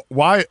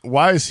 Why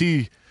is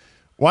he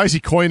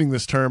coining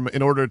this term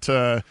in order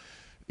to,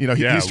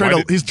 he's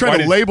trying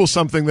to label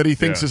something that he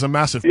thinks is a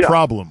massive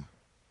problem.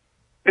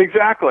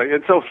 Exactly.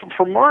 And so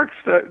for Marx,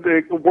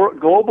 the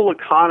global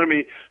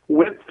economy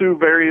went through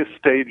various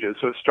stages.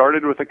 So it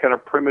started with a kind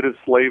of primitive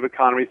slave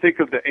economy.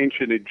 Think of the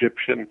ancient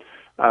Egyptian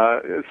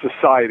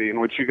society in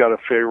which you got a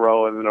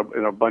pharaoh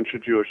and a bunch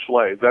of Jewish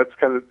slaves. That's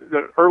kind of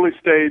the early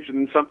stage, and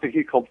then something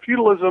he called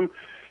feudalism.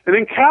 And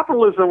then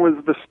capitalism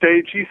was the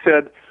stage, he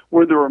said,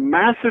 where there were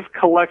massive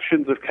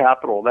collections of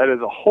capital. That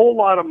is a whole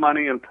lot of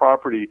money and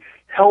property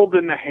held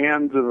in the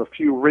hands of a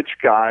few rich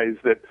guys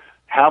that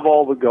have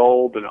all the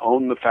gold and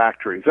own the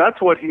factories.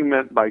 That's what he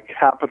meant by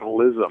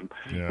capitalism.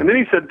 Yeah. And then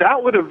he said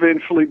that would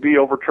eventually be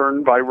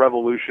overturned by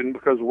revolution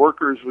because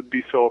workers would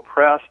be so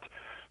oppressed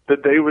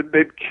that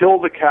they'd kill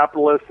the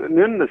capitalists, and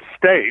then the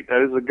state,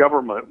 that is the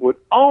government, would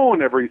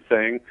own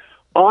everything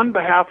on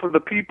behalf of the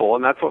people,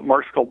 and that's what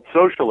Marx called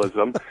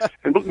socialism.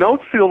 And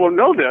most people don't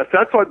know this.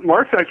 That's what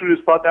Marx actually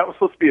just thought that was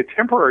supposed to be a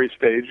temporary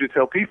stage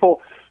until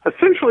people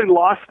essentially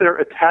lost their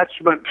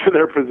attachment to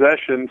their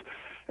possessions.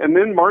 And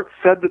then Marx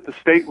said that the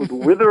state would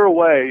wither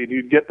away, and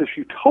you'd get this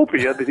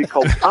utopia that he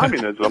called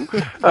communism.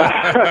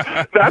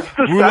 That's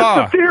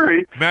the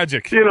theory.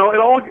 Magic. It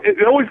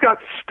always got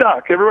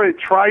stuck. Everybody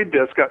tried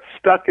this, got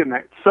stuck in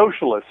that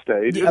socialist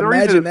stage. And the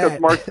reason is because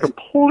Marx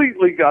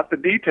completely got the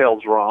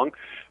details wrong.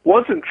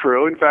 Wasn't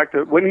true. In fact,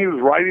 when he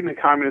was writing the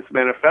Communist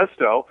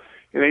Manifesto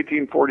in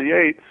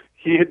 1848,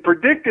 he had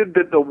predicted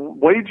that the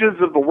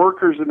wages of the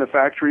workers in the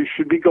factories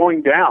should be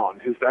going down.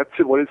 That's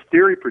what his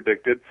theory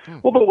predicted.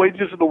 Well, the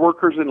wages of the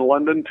workers in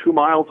London, 2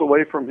 miles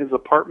away from his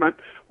apartment,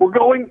 were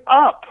going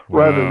up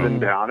rather than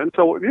down. And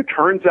so it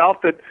turns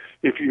out that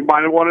if you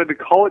might have wanted to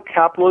call it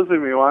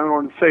capitalism, you might have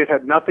wanted to say it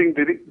had nothing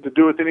to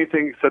do with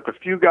anything except a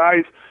few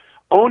guys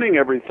owning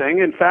everything.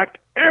 In fact,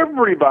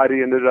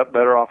 everybody ended up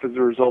better off as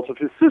a result of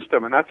his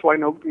system. And that's why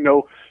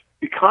no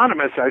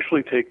economists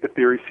actually take the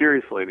theory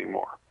seriously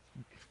anymore.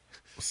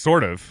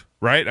 Sort of,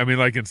 right? I mean,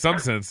 like in some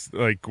sense,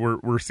 like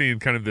we're seeing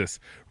kind of this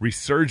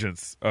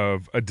resurgence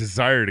of a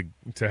desire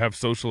to have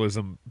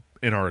socialism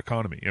in our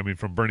economy. I mean,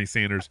 from Bernie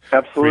Sanders,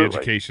 free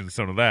education,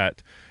 some of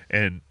that,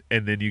 and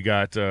then you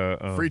got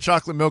free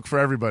chocolate milk for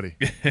everybody.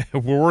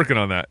 We're working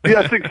on that.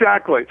 Yes,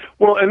 exactly.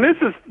 Well, and this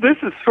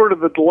is sort of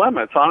the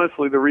dilemma. It's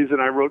honestly the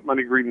reason I wrote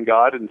Money, Greed, and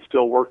God and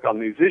still work on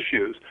these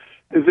issues.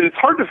 Is that it's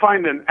hard to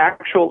find an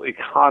actual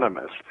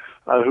economist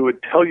who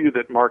would tell you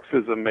that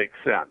Marxism makes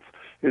sense.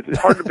 It's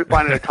hard to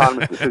find an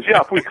economist that says,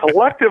 if we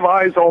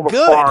collectivize all the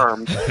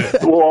farms,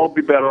 we'll all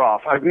be better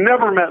off. I've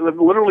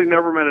literally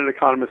never met an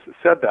economist that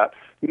said that.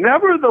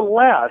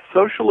 Nevertheless,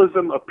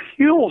 socialism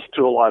appeals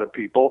to a lot of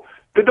people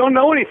that don't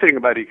know anything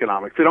about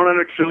economics. They don't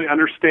actually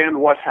understand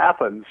what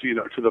happens,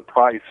 to the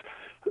price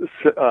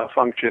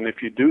function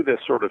if you do this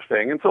sort of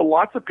thing. And so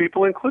lots of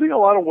people, including a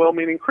lot of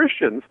well-meaning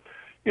Christians,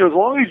 as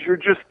long as you're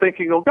just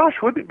thinking, oh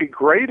gosh, wouldn't it be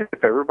great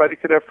if everybody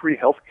could have free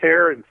health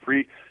care and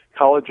free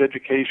college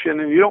education,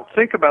 and you don't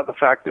think about the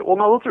fact that, well,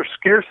 no, those are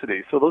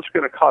scarcity, so those are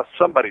going to cost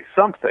somebody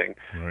something.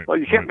 Right, well,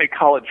 you can't make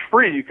college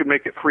free. You can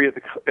make it free at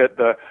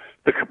the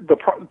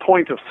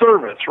point of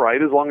service,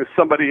 right? As long as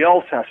somebody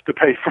else has to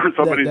pay for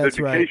somebody's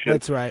education.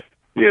 That's right.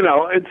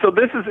 And so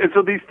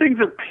these things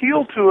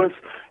appeal to us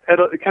at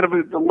a kind of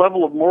a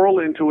level of moral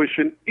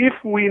intuition if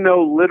we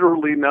know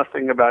literally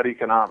nothing about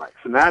economics.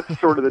 And that's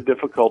sort of the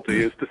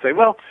difficulty, is to say,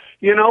 well,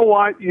 you know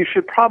what, you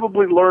should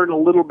probably learn a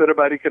little bit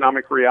about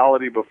economic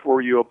reality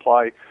before you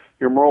apply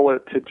your moral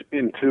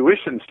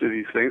intuitions to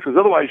these things, because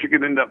otherwise you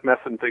can end up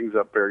messing things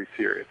up very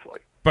seriously.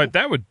 But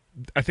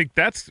I think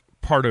that's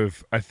part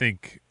of,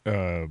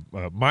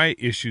 my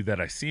issue that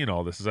I see in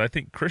all this is I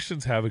think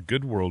Christians have a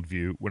good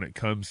worldview when it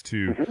comes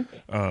to,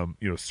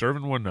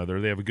 serving one another.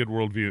 They have a good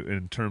worldview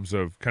in terms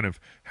of kind of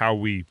how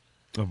we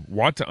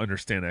want to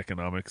understand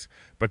economics,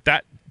 but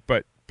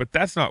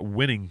that's not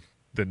winning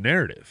the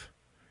narrative.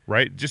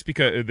 Right, just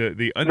because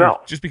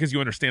just because you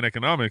understand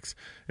economics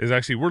is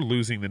actually we're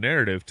losing the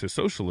narrative to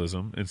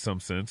socialism in some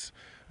sense,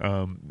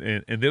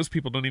 and those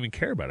people don't even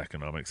care about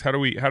economics. How do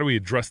we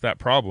address that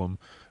problem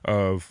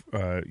of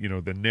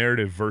the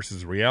narrative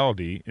versus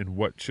reality and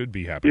what should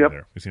be happening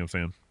there? You see what I'm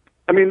saying?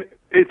 I mean,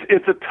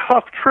 it's a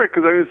tough trick,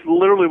 because it's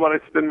literally what I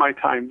spend my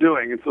time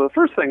doing. And so the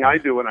first thing I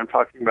do when I'm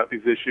talking about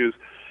these issues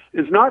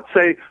is not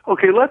say,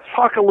 okay, let's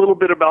talk a little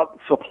bit about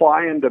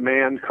supply and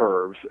demand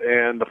curves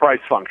and the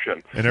price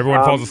function. And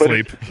everyone falls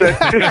asleep.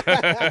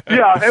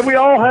 Yeah, and we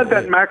all had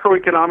that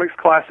macroeconomics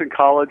class in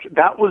college.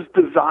 That was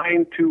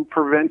designed to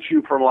prevent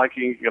you from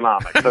liking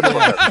economics. That's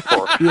what that's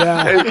for.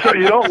 Yeah. And so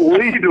you don't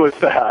lead with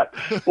that.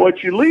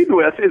 What you lead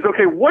with is,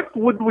 okay, what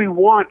would we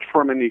want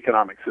from an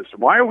economic system?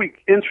 Why are we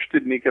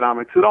interested in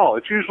economics at all?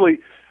 It's usually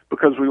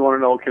because we want to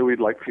know, okay,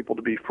 we'd like people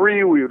to be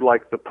free, we would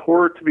like the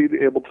poor to be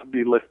able to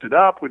be lifted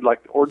up, we'd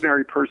like the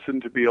ordinary person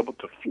to be able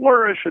to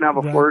flourish and have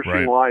a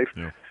flourishing life.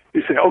 Yeah.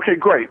 You say, okay,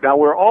 great, now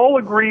we're all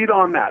agreed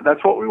on that.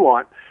 That's what we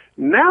want.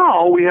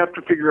 Now we have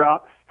to figure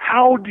out,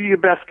 how do you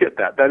best get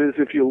that? That is,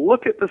 if you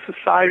look at the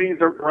societies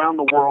around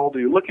the world,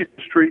 you look at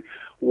history,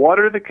 what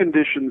are the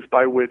conditions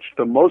by which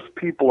the most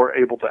people are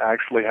able to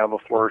actually have a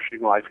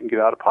flourishing life and get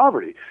out of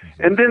poverty?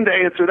 And then to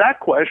answer that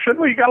question,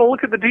 well, you got to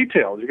look at the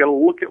details. You got to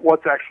look at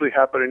what's actually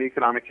happened in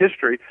economic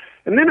history.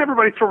 And then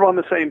everybody's sort of on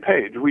the same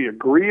page. We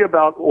agree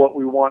about what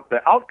we want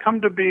the outcome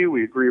to be.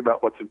 We agree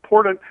about what's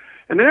important.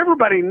 And then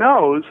everybody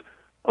knows,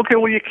 okay,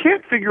 well, you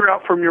can't figure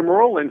out from your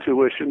moral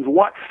intuitions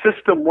what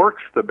system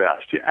works the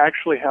best. You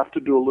actually have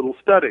to do a little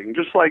studying.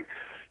 Just like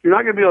you're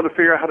not going to be able to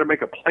figure out how to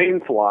make a plane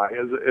fly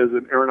as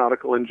an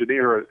aeronautical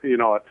engineer,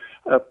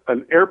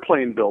 an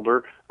airplane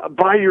builder,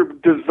 by your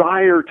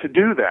desire to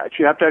do that.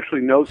 You have to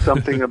actually know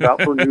something about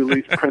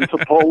Bernoulli's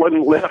principle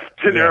and lift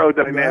and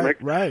aerodynamics.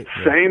 Right.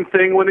 Same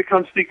thing when it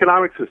comes to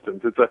economic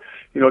systems. It's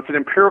an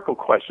empirical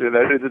question.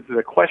 That is, it's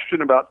a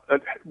question about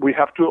we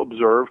have to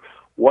observe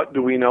what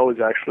do we know has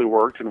actually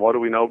worked and what do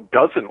we know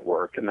doesn't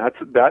work. And that's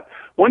that.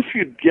 Once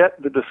you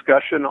get the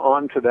discussion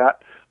onto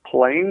that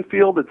playing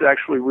field, it's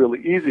actually really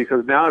easy,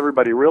 because now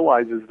everybody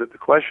realizes that the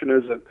question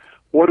isn't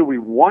what do we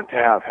want to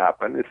have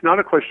happen. It's not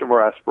a question of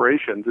our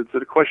aspirations. It's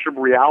a question of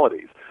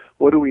realities.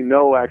 What do we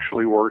know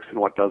actually works and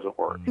what doesn't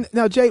work?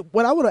 Now, Jay,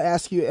 what I want to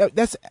ask you,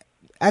 that's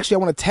actually, I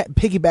want to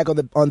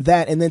piggyback on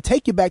that and then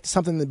take you back to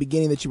something in the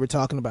beginning that you were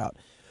talking about.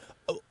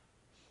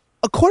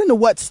 According to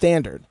what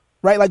standard,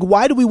 right? Like,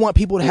 why do we want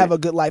people to have a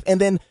good life? And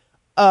then,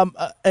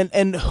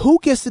 and who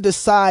gets to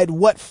decide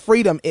what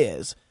freedom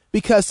is?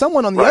 Because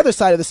someone on the other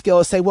side of the scale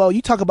will say, well,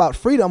 you talk about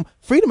freedom.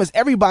 Freedom is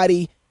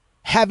everybody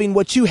having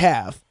what you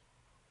have.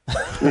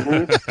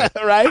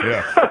 Right?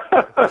 Yeah.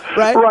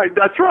 Right? Right,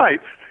 that's right.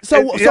 So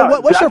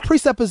what's your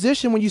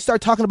presupposition when you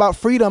start talking about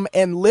freedom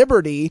and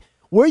liberty?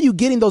 Where are you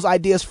getting those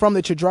ideas from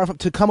that you're drawing from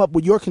to come up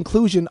with your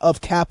conclusion of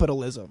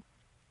capitalism?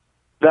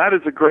 That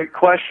is a great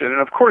question. And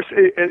of course,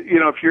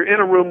 if you're in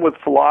a room with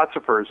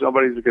philosophers,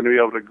 nobody's going to be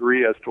able to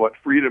agree as to what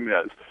freedom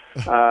is,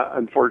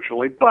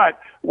 unfortunately. But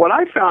what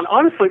I found,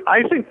 honestly,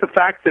 I think the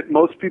fact that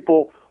most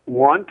people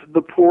want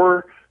the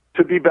poor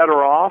to be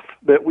better off,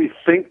 that we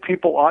think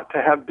people ought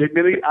to have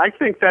dignity, I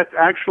think that's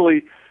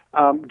actually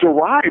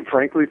derived,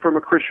 frankly, from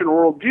a Christian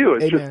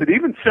worldview. It's just that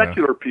even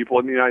secular people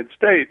in the United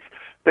States,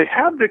 they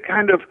have the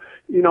kind of,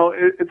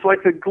 it's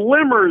like the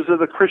glimmers of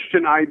the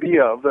Christian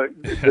idea of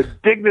the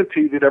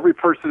dignity that every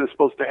person is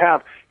supposed to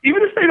have,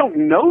 even if they don't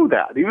know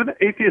that. Even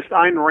the atheist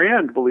Ayn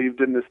Rand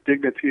believed in this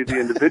dignity of the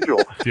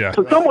individual.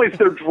 So in some ways,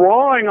 they're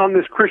drawing on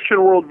this Christian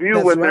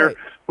worldview when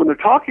they're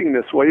talking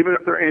this way, even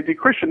if they're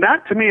anti-Christian.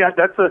 That, to me,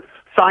 that's a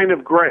sign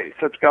of grace.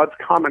 That's God's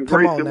common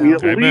grace that we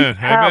at least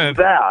have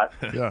that.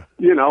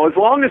 As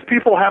long as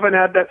people haven't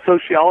had that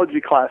sociology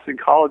class in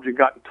college and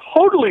gotten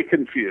totally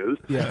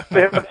confused,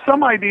 they have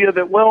some idea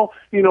that,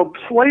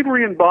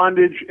 slavery and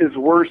bondage is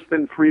worse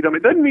than freedom.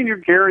 It doesn't mean you're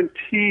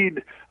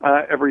guaranteed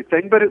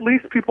everything, but at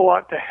least people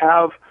ought to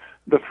have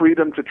the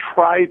freedom to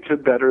try to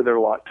better their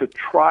lot, to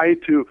try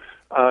to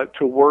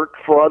to work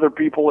for other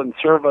people and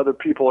serve other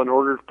people in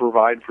order to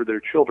provide for their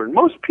children.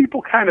 Most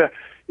people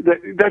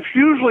that's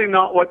usually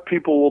not what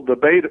people will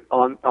debate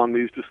on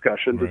these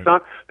discussions. Right. It's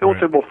not, they won't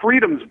say, well,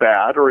 freedom's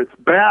bad or it's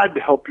bad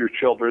to help your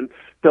children.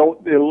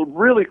 It'll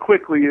really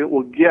quickly, it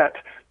will get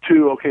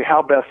to, okay,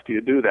 how best do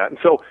you do that? And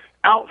so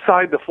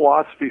outside the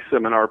philosophy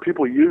seminar,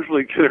 people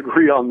usually can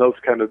agree on those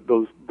kind of,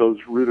 those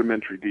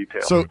rudimentary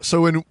details.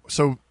 So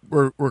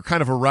we're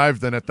kind of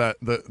arrived then at that,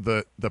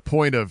 the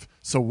point of,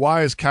 so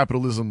why is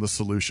capitalism the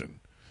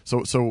solution?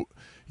 So,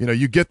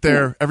 you get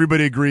there,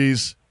 everybody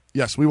agrees,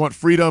 yes, we want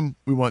freedom,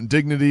 we want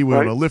dignity, we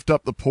want to lift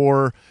up the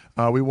poor,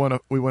 we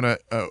want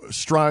to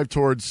strive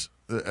towards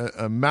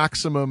a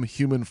maximum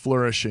human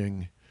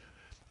flourishing.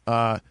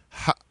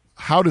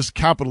 How does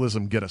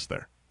capitalism get us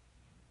there?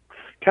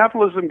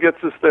 Capitalism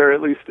gets us there,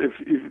 at least if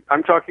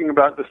I'm talking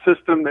about the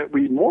system that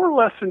we more or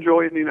less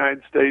enjoy in the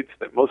United States,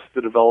 that most of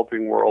the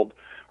developing world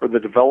or the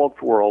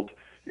developed world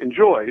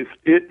enjoys.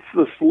 It's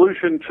the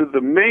solution to the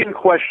main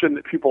question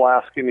that people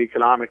ask in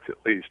economics, at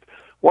least.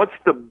 What's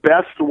the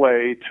best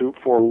way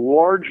for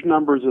large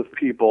numbers of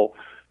people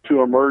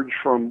to emerge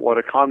from what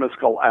economists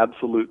call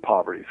absolute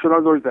poverty? So in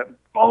other words, that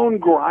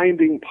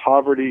bone-grinding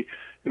poverty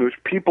in which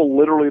people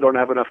literally don't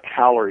have enough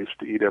calories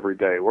to eat every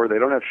day, where they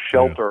don't have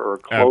shelter or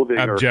clothing,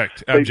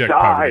 abject or they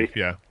die.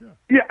 Poverty.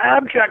 Yeah,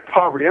 abject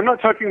poverty. I'm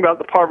not talking about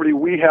the poverty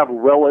we have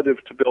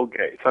relative to Bill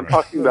Gates. I'm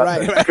talking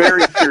about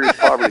very serious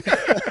poverty.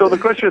 So the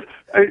question is,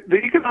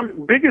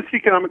 the biggest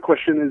economic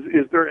question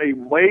is there a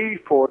way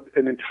for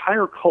an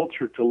entire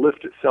culture to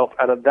lift itself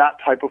out of that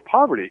type of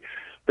poverty?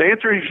 The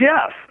answer is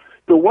yes.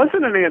 There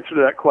wasn't an answer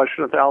to that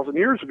question 1,000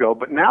 years ago,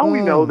 but now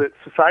we know that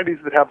societies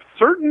that have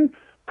certain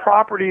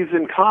properties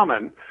in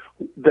common,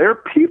 their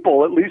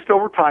people, at least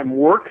over time,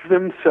 work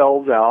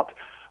themselves out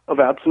of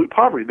absolute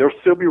poverty. There'll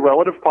still be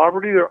relative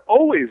poverty. There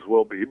always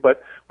will be,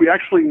 but we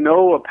actually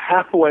know a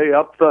pathway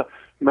up the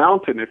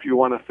mountain, if you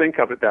want to think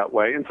of it that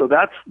way. And so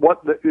that's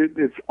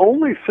it's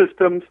only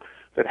systems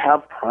that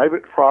have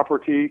private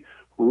property,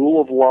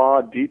 rule of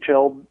law,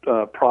 detailed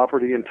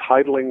property,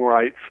 entitling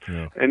rights,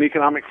 and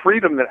economic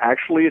freedom that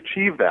actually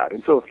achieve that.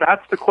 And so if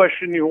that's the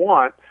question you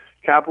want,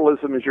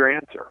 capitalism is your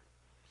answer.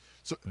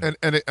 So,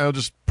 and I'll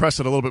just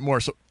press it a little bit more.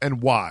 So,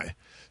 and why?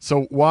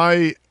 So,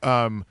 why?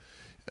 Can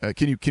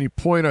you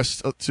point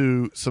us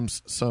to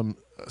some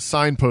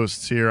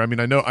signposts here? I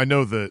mean, I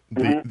know that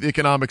the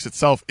economics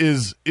itself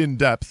is in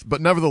depth, but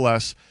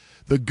nevertheless,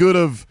 the good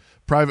of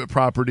private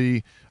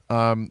property,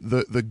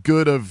 the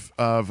good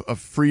of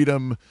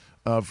freedom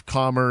of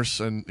commerce,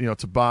 and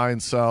to buy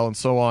and sell and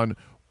so on.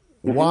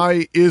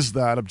 Why is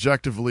that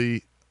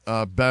objectively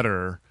a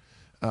better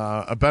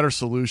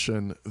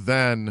solution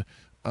than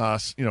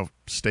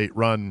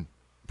state-run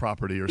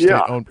property or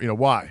state-owned?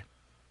 Why?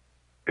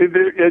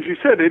 As you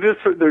said,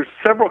 there's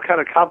several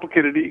kind of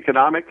complicated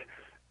economic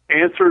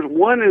answers.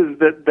 One is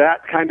that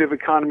kind of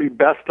economy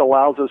best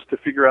allows us to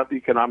figure out the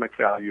economic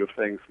value of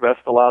things,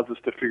 best allows us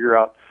to figure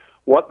out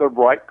what the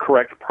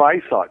correct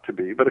price ought to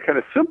be. But a kind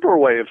of simpler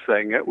way of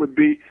saying it would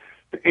be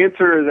the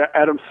answer that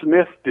Adam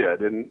Smith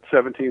did in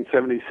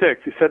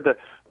 1776. He said that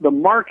the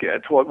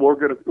market, what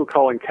we're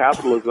calling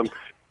capitalism,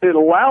 it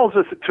allows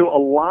us to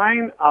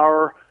align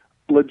our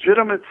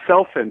legitimate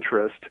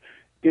self-interest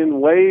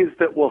in ways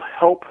that will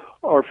help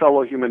our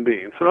fellow human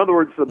beings. So in other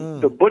words,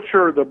 the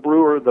butcher, the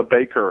brewer, the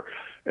baker,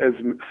 as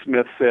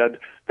Smith said,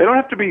 they don't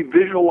have to be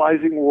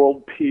visualizing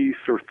world peace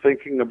or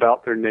thinking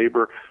about their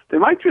neighbor. They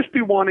might just be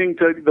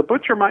the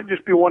butcher might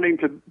just be wanting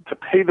to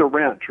pay the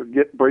rent or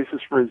get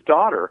braces for his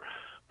daughter.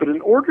 But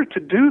in order to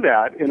do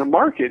that in a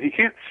market, he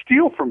can't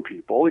steal from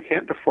people. He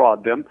can't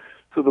defraud them.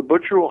 So the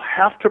butcher will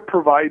have to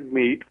provide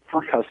meat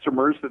for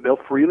customers that they'll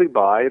freely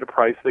buy at a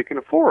price they can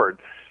afford,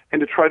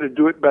 and to try to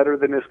do it better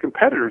than his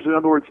competitors. In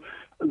other words,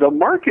 the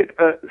market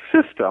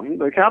system,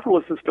 the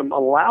capitalist system,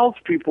 allows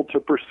people to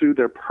pursue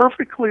their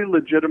perfectly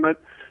legitimate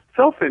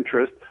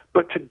self-interest,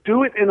 but to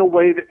do it in a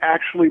way that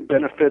actually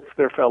benefits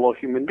their fellow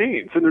human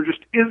beings. And there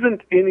just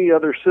isn't any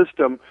other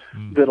system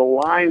that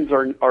aligns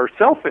our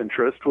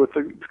self-interest with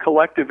the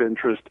collective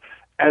interest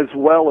as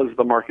well as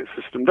the market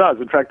system does.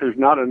 In fact, there's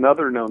not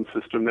another known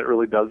system that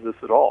really does this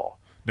at all.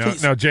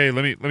 Now, Jay,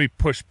 let me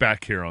push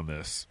back here on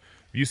this.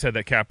 You said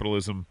that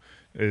capitalism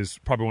is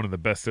probably one of the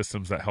best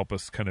systems that help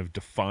us kind of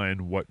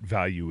define what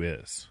value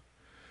is.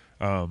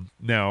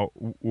 Now,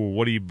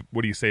 what do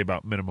you say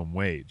about minimum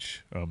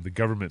wage? The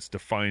government's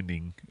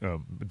defining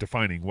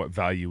what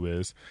value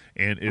is,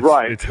 and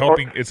it's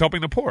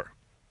helping the poor.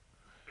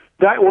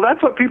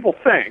 That's what people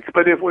think.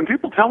 But when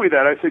people tell me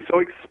that, I say, so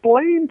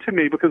explain to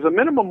me, because a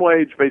minimum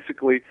wage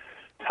basically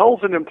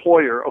tells an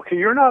employer, okay,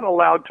 you're not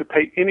allowed to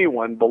pay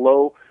anyone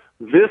below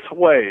this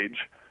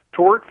wage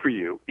to work for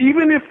you,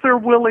 even if they're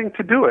willing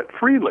to do it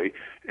freely.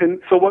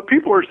 And so what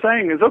people are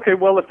saying is, okay,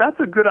 well, if that's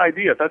a good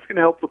idea, if that's going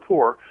to help the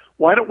poor,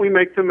 why don't we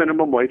make the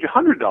minimum wage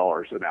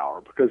 $100 an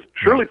hour? Because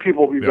surely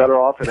people will be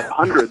better off at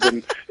 100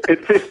 than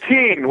at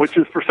 15, which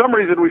is, for some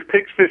reason, we've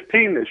picked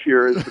 15 this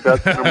year as the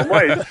best minimum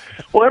wage.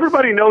 Well,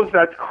 everybody knows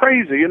that's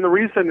crazy, and the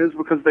reason is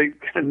because they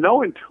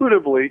know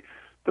intuitively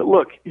that,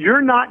 look,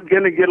 you're not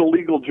going to get a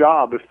legal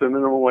job if the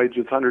minimum wage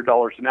is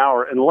 $100 an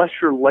hour unless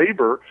your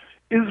labor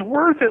is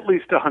worth at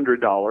least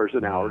 $100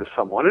 an hour to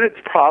someone, and it's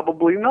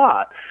probably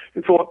not.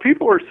 And so what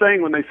people are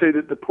saying when they say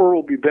that the poor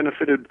will be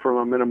benefited from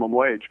a minimum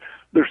wage,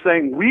 they're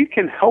saying we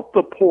can help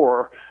the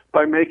poor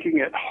by making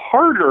it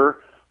harder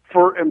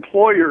for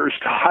employers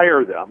to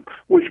hire them,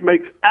 which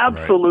makes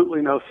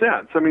absolutely no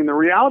sense. I mean, the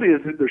reality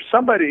is that there's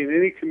somebody in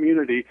any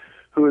community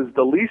who is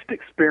the least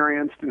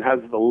experienced and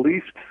has the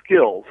least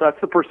skills. That's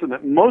the person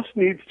that most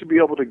needs to be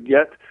able to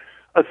get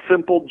a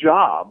simple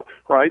job,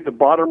 right? The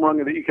bottom rung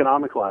of the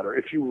economic ladder.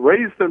 If you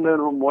raise the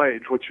minimum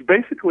wage, what you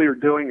basically are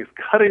doing is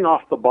cutting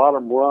off the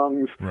bottom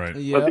rungs of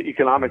the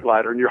economic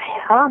ladder, and you're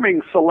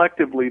harming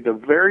selectively the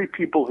very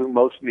people who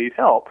most need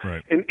help.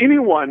 Right. And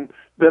anyone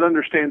that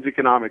understands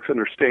economics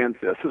understands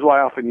this. This is why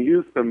I often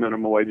use the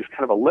minimum wage as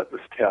kind of a litmus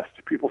test.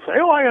 People say,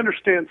 oh, I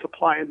understand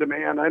supply and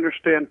demand, I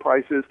understand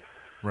prices.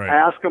 Right. I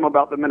ask them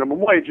about the minimum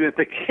wage, and if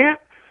they can't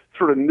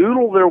sort of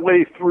noodle their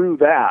way through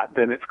that,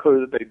 then it's clear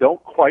that they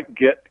don't quite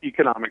get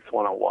economics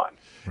 101.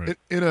 Right.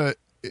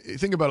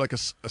 Think about like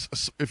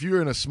if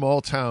you're in a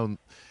small town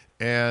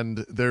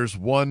and there's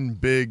one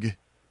big,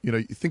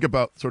 you think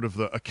about sort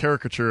of a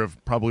caricature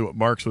of probably what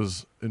Marx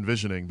was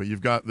envisioning, but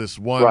you've got this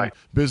one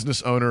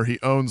business owner. He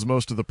owns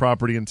most of the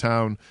property in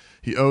town.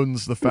 He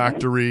owns the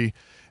factory.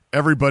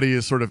 Everybody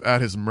is sort of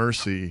at his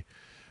mercy.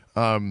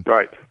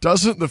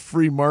 Doesn't the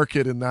free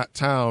market in that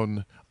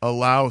town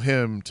allow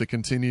him to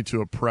continue to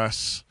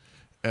oppress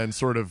and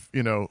sort of,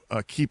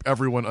 keep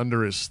everyone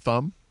under his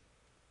thumb?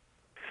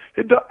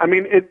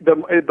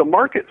 The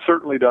market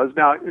certainly does.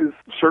 Now, it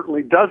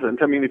certainly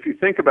doesn't. I mean, if you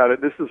think about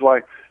it, this is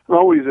why I'm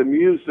always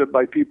amused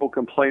by people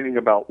complaining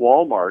about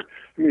Walmart.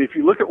 I mean, if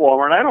you look at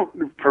Walmart, I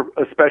don't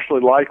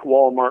especially like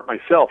Walmart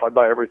myself. I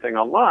buy everything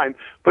online.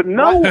 But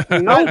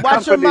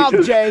watch your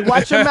mouth, Jay.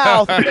 Watch your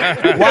mouth.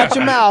 Watch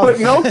your mouth. But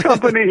no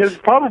company has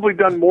probably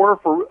done more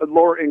for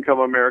lower-income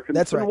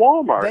Americans than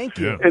Walmart. Thank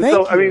you. And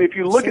I mean, if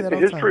you look at the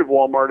history of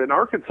Walmart in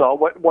Arkansas,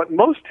 what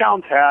most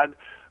towns had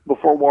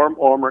before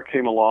Walmart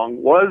came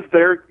along was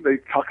they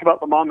talk about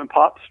the mom and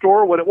pop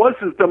store. What it was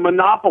is the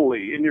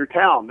monopoly in your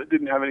town that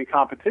didn't have any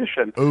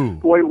competition. Ooh.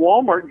 The way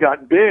Walmart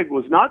got big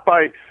was not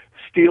by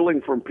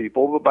stealing from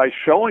people, but by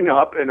showing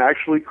up and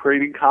actually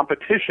creating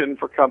competition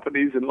for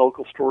companies and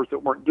local stores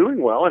that weren't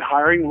doing well and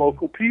hiring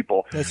local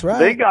people. That's right.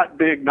 They got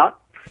big not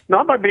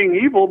by being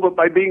evil, but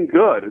by being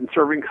good and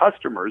serving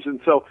customers. And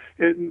so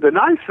the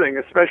nice thing,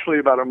 especially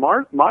about a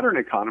modern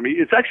economy,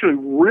 it's actually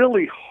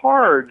really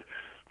hard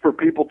for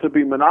people to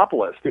be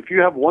monopolists. If you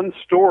have one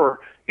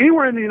store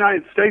anywhere in the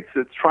United States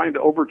that's trying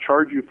to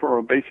overcharge you for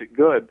a basic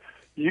good,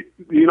 you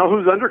know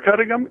who's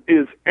undercutting them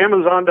is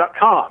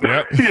Amazon.com.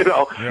 Yep.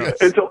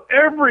 Yes. And so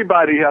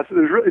everybody has.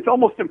 It's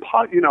almost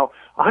impossible.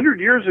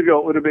 100 years ago,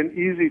 it would have been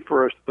easy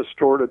for a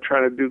store to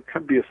try to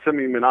be a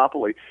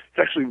semi-monopoly. It's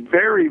actually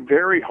very,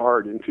 very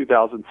hard in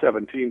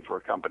 2017 for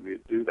a company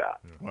to do that.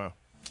 Wow.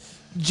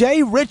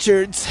 Jay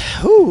Richards,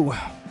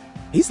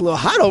 he's a little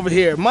hot over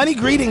here. Money,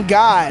 greed, and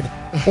God.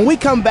 When we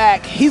come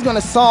back, he's going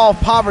to solve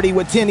poverty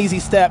with 10 easy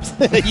steps.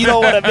 You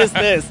don't want to miss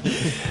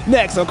this.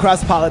 Next on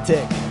Cross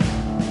Politic.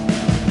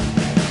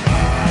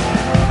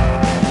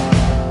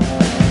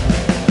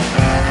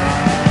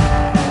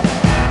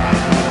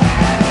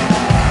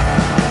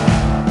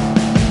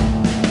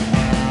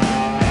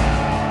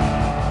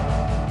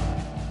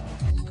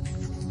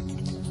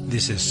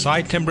 This is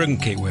Cy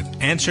Timbergenke with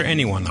Answer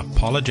Anyone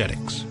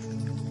Apologetics.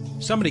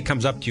 Somebody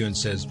comes up to you and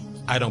says,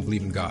 I don't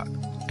believe in God.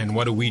 And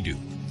what do?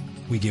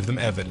 We give them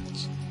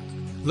evidence.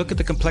 Look at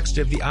the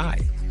complexity of the eye.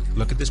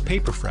 Look at this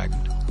paper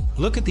fragment.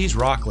 Look at these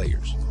rock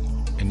layers.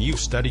 And you've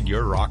studied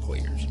your rock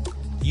layers.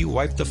 You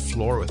wipe the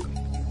floor with them.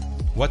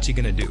 What's he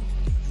going to do?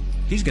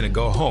 He's going to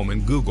go home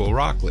and Google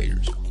rock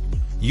layers.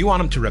 You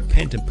want him to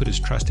repent and put his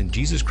trust in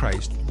Jesus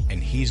Christ,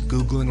 and he's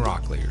Googling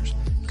rock layers.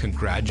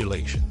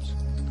 Congratulations.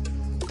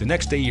 The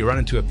next day you run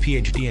into a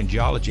PhD in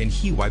geology and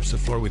he wipes the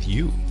floor with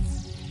you.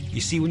 You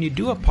see, when you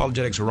do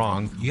apologetics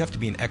wrong, you have to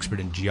be an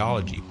expert in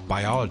geology,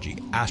 biology,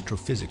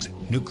 astrophysics,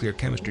 nuclear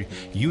chemistry,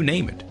 you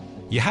name it.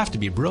 You have to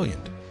be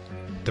brilliant.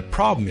 The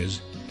problem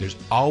is, there's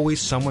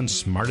always someone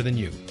smarter than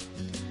you.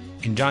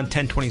 In John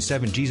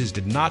 10:27, Jesus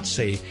did not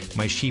say,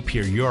 my sheep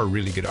hear your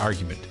really good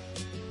argument.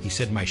 He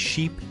said, my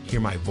sheep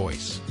hear my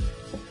voice.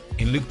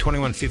 In Luke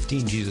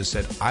 21:15, Jesus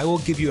said, I will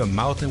give you a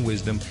mouth and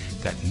wisdom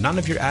that none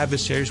of your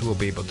adversaries will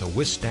be able to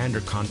withstand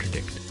or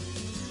contradict.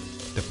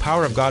 The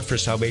power of God for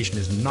salvation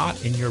is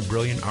not in your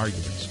brilliant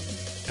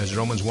arguments. As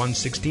Romans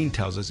 1:16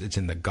 tells us, it's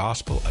in the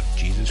gospel of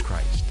Jesus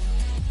Christ.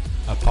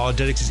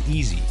 Apologetics is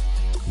easy.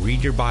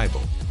 Read your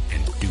Bible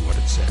and do what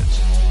it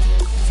says.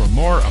 For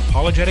more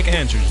apologetic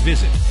answers,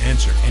 visit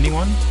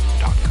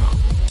AnswerAnyone.com.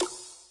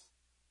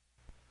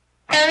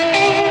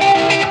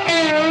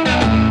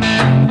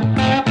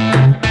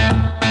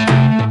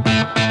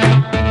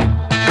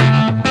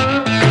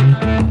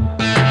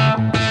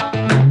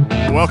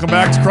 Welcome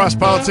back to Cross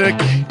Politic.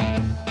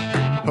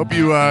 Hope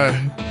you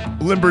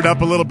limbered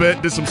up a little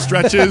bit, did some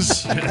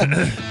stretches,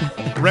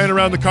 ran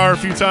around the car a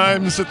few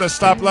times at the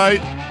stoplight.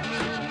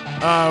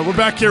 We're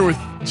back here with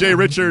Jay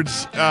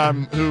Richards,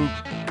 who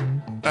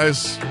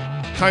has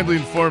kindly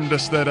informed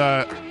us that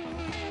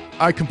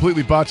I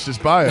completely botched his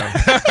bio.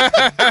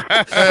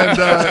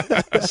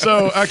 And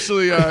so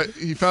actually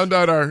he found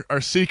out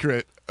our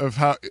secret of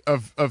how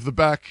of the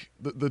back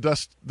the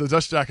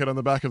dust jacket on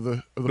the back of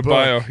the book.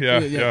 Bio,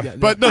 yeah.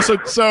 But no,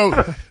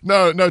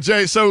 no,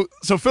 Jay. So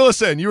fill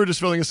us in. You were just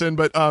filling us in,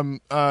 but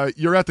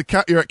you're at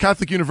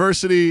Catholic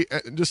University.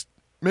 Just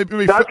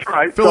maybe that's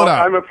right. Fill it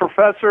out. I'm a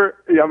professor.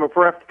 Yeah, I'm a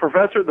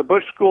professor at the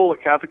Bush School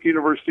at Catholic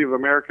University of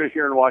America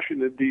here in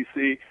Washington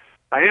D.C.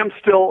 I am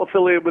still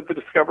affiliated with the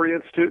Discovery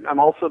Institute. I'm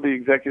also the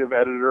executive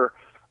editor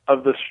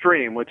of The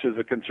Stream, which is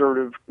a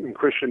conservative and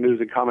Christian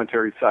news and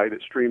commentary site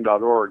at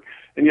stream.org.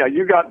 And yeah,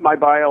 you got my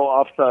bio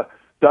off the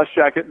dust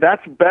jacket.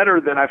 That's better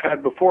than I've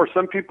had before.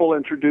 Some people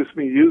introduced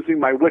me using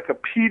my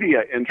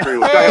Wikipedia entry,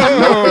 which I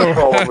have no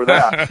control over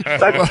that.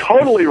 That's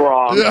totally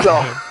wrong. Yeah.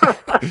 So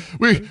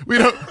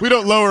we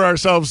don't lower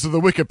ourselves to the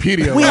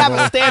Wikipedia. We have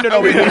a standard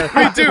over here.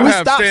 We do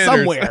have stop standards.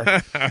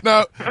 somewhere.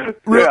 Now,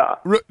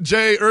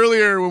 Jay,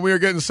 earlier when we were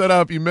getting set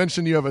up, you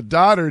mentioned you have a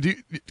daughter.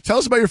 Tell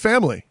us about your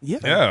family.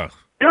 Yeah.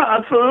 Yeah,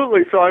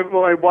 absolutely. So I have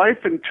my wife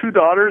and two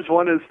daughters.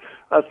 One is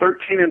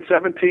 13 and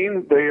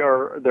 17.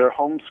 They're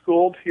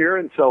homeschooled here,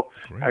 and so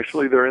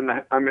actually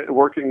I'm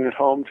working at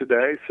home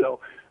today.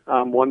 So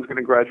one's going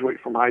to graduate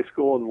from high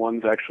school, and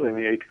one's actually in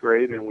the 8th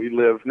grade. And we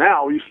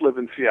used to live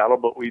in Seattle,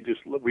 but we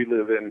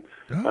live in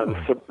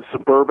the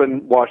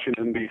suburban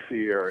Washington D.C.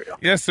 area.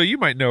 Yeah, so you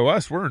might know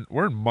us. We're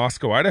in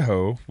Moscow,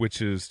 Idaho,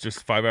 which is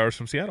just 5 hours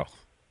from Seattle.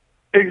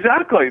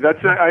 Exactly.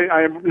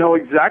 I know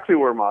exactly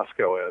where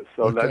Moscow is.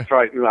 So Okay. That's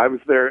right. I was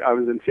there. I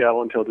was in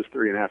Seattle until just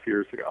 3.5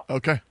 years ago.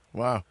 Okay.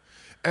 Wow.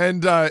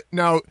 And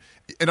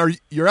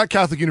you're at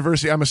Catholic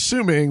University.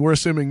 We're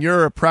assuming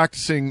you're a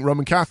practicing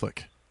Roman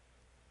Catholic.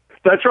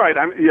 That's right.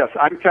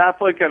 I'm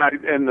Catholic,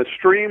 and the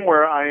Stream,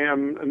 where I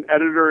am an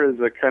editor, is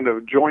a kind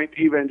of joint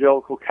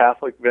evangelical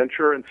Catholic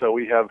venture, and so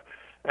we have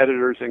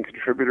editors and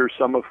contributors,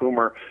 some of whom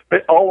are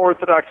all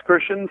Orthodox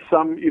Christians,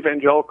 some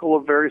evangelical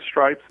of various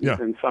stripes,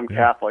 and some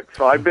Catholic.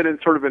 So I've been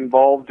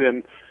involved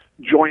in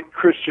joint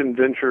Christian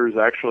ventures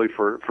actually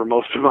for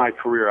most of my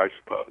career, I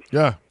suppose.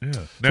 Yeah.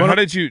 Now, how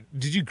did you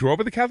grow up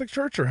in the Catholic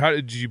Church, or how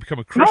did you become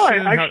a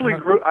Christian? No,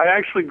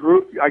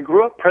 I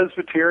grew up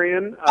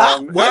Presbyterian.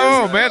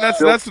 Whoa, man,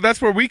 that's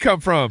where we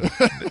come from.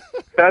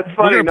 That's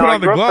funny. We're gonna put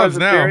on the gloves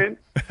now.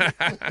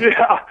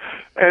 Yeah,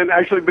 and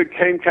actually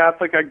became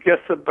Catholic, I guess,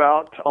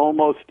 about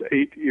almost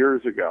 8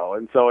 years ago,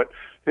 and so it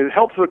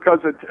helps because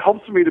it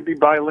helps me to be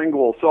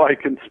bilingual, so I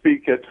can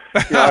speak it.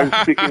 I was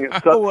speaking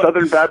at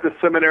Southern Baptist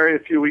Seminary a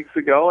few weeks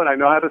ago, and I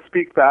know how to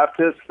speak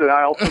Baptist, and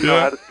I also know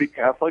how to speak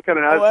Catholic, and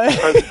I know how to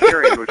speak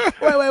Presbyterian, which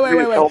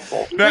is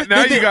helpful.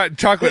 Now you got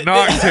chocolate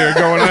knocks here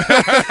going on.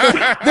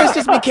 This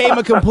just became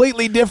a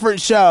completely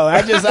different show.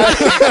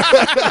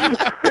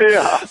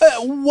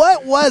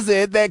 What was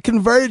it that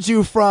converted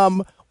you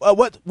from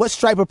what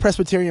stripe of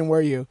Presbyterian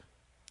were you?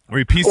 Were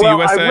you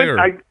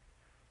PCUSA?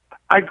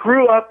 I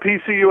grew up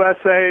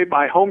PCUSA.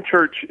 My home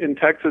church in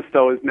Texas,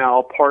 though, is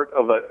now part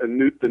of the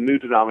new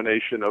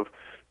denomination of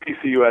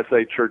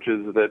PCUSA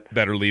churches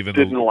that are leaving.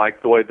 Didn't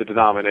like the way the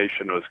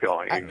denomination was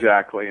going.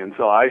 Exactly, and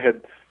so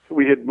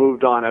we had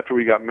moved on after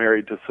we got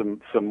married to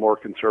some more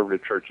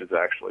conservative churches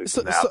actually.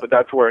 But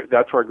that's where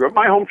I grew up.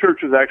 My home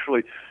church is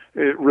actually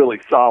really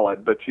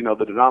solid, but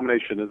the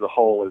denomination as a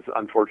whole has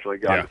unfortunately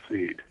gone to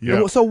seed.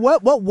 Yeah. So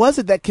what was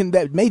it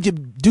that made you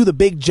do the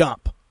big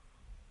jump?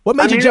 What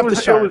made you jump the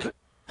shark?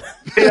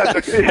 Yeah,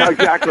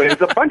 exactly.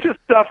 It's a bunch of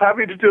stuff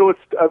having to do with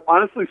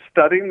honestly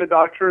studying the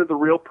doctrine of the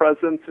real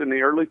presence in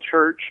the early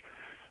church,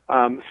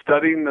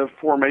 studying the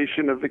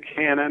formation of the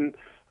canon,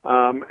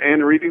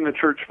 and reading the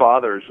church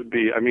fathers would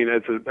be.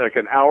 It's like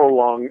an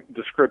hour-long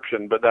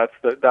description, but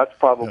that's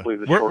probably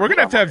the. We're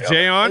gonna have to have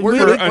Jay on for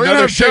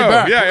another show.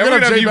 Yeah, we're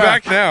gonna have you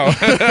back now.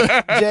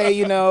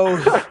 Jay,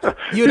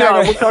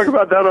 we'll talk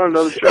about that on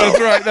another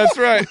show. That's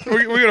right.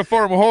 We're gonna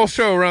form a whole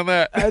show around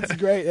that. That's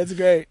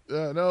great.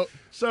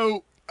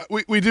 So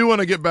we do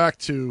want to get back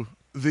to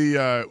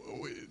the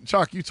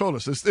Chuck. You told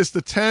us it's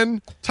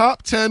the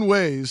top 10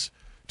 ways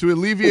to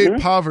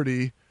alleviate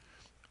poverty.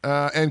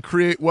 And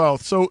create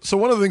wealth. So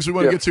one of the things we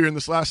want to get to here in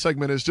this last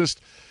segment is just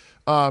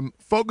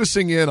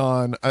focusing in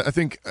on. I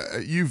think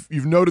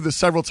you've noted this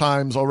several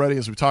times already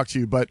as we talked to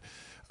you, but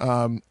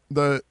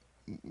the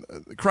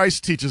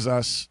Christ teaches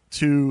us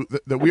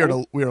that we are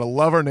to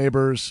love our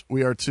neighbors.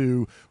 We are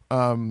to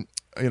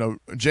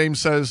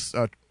James says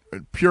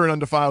pure and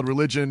undefiled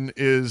religion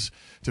is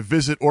to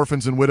visit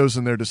orphans and widows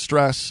in their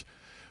distress.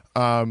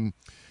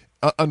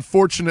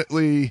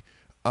 Unfortunately.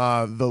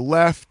 The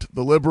left,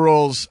 the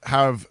liberals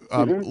have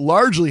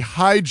largely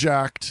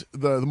hijacked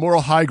the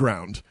moral high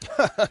ground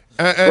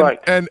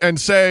and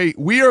say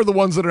we are the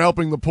ones that are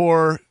helping the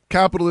poor.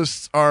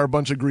 Capitalists are a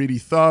bunch of greedy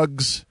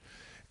thugs.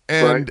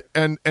 And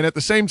at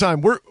the same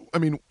time,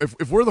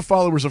 if we're the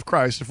followers of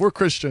Christ, if we're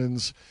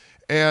Christians,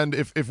 and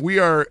if we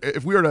are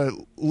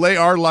to lay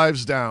our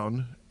lives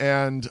down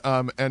and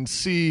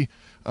see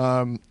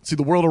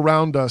the world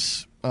around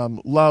us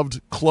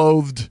loved,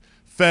 clothed,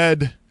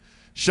 fed,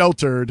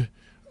 sheltered,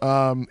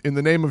 in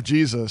the name of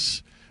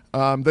Jesus,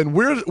 then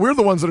we're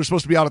the ones that are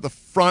supposed to be out at the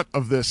front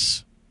of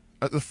this.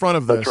 At the front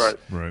of this,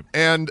 that's right?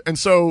 And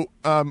so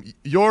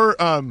your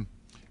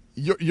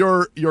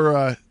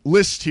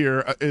list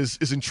here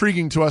is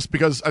intriguing to us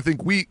because I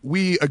think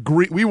we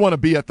agree we want to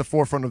be at the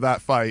forefront of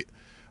that fight.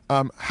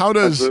 How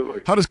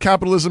does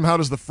capitalism? How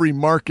does the free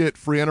market,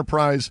 free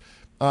enterprise?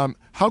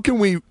 How can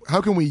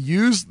we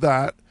use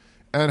that,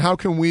 and how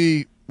can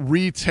we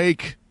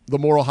retake the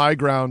moral high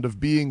ground of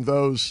being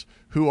those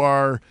who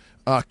are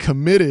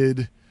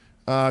committed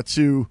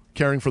to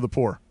caring for the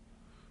poor?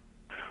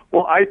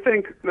 Well, I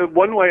think the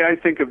one way I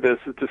think of this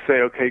is to say,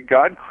 okay,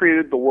 God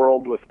created the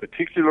world with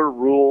particular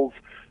rules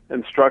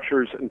and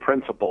structures and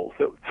principles,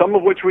 some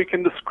of which we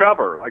can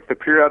discover, like the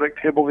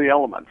periodic table of the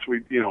elements.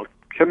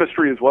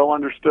 Chemistry is well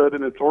understood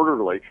and it's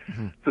orderly.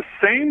 Mm-hmm. The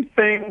same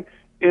thing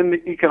in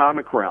the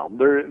economic realm.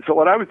 So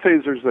what I would say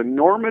is there's a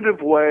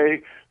normative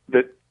way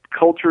that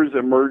cultures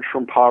emerge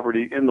from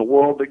poverty in the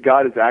world that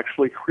God has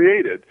actually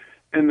created.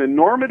 And the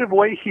normative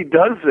way he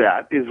does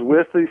that is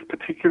with these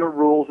particular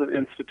rules and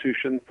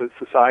institutions that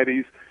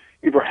societies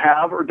either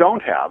have or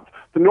don't have.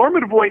 The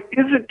normative way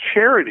isn't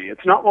charity.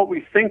 It's not what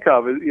we think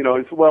of as,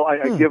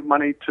 I give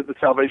money to the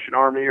Salvation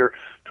Army or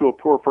to a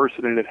poor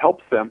person and it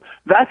helps them.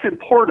 That's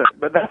important,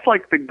 but that's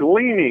like the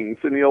gleanings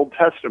in the Old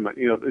Testament.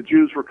 The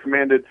Jews were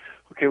commanded,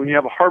 okay, when you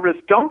have a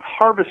harvest, don't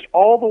harvest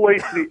all the way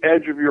to the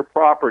edge of your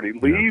property.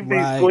 Leave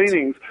these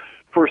gleanings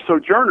for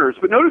sojourners.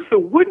 But notice there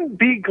wouldn't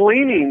be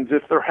gleanings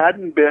if there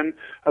hadn't been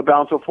a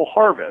bountiful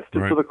harvest.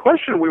 And so the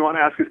question we want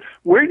to ask is,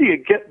 where do you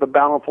get the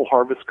bountiful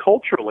harvest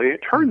culturally?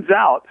 It turns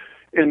out,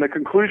 in the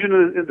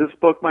conclusion of this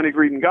book, Money,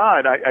 Greed, and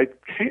God, I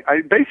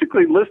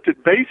basically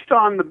listed, based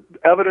on the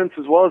evidence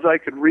as well as I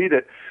could read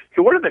it,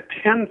 what are the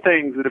 10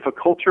 things that if a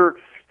culture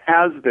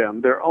has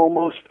them, they're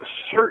almost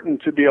certain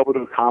to be able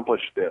to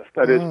accomplish this.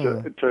 That is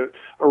to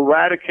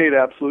eradicate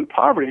absolute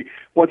poverty.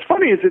 What's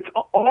funny is it's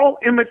all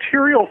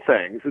immaterial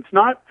things. It's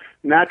not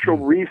natural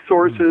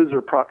resources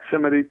or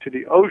proximity to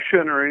the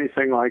ocean or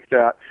anything like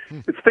that.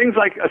 It's things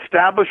like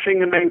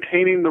establishing and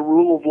maintaining the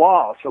rule of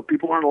law, so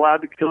people aren't allowed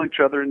to kill each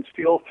other and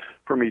steal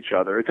from each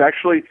other. It's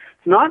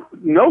not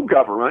no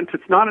government.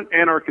 It's not an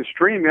anarchist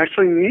dream. You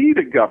actually need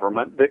a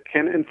government that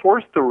can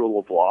enforce the rule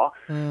of law,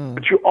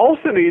 but you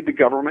also need the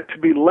government to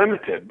be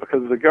limited,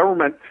 because the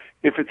government,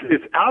 if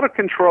it's out of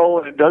control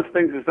and it does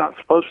things it's not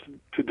supposed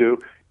to do,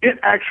 it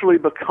actually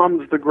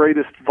becomes the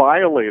greatest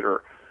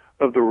violator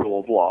of the rule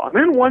of law. And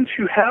then once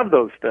you have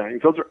those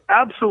things, those are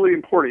absolutely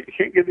important. You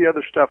can't get the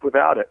other stuff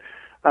without it.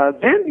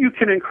 Then you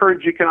can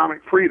encourage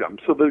economic freedom.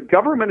 So the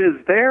government is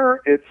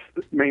there, it's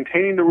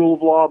maintaining the rule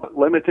of law but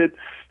limited,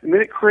 and then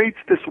it creates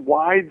this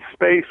wide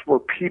space where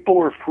people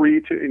are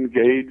free to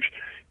engage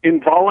in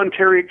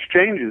voluntary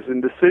exchanges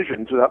and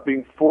decisions without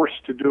being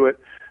forced to do it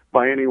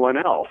by anyone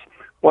else.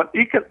 What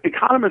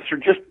economists are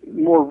just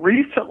more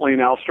recently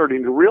now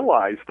starting to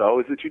realize, though,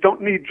 is that you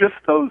don't need just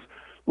those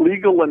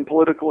legal and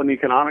political and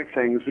economic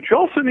things, but you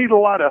also need a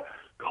lot of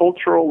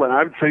cultural and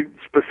I would say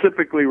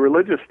specifically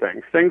religious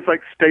things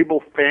like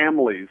stable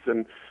families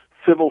and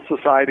civil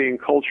society and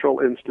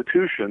cultural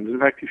institutions. In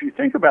fact, if you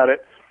think about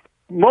it,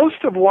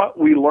 most of what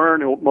we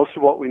learn and most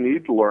of what we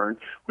need to learn,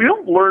 we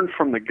don't learn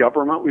from the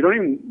government. We don't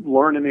even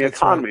learn in the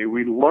economy.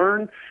 Right. We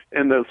learn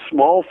in the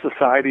small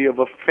society of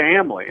a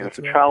family. And if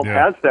a child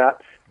has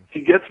that,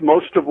 he gets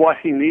most of what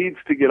he needs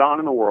to get on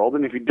in the world.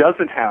 And if he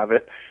doesn't have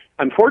it,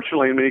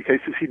 unfortunately, in many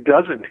cases, he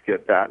doesn't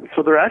get that. And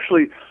so there are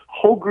actually a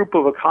whole group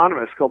of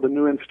economists called the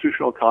New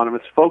Institutional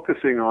Economists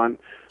focusing on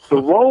the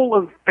role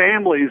of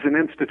families and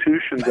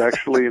institutions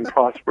actually in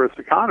prosperous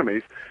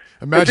economies.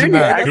 Imagine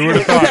that. Who would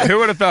have thought? Who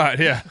would have thought?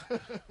 Yeah.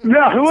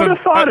 Yeah, who would have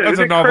thought it? That's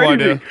a novel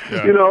idea.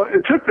 Yeah.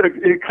 It took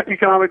the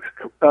economics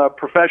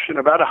profession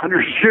about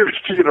 100 years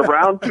to get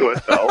around to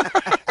it, though.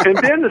 And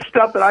then the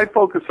stuff that I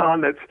focus on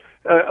that's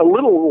a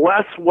little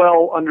less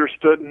well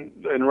understood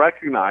and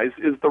recognized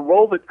is the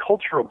role that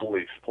cultural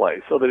beliefs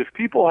play. So that if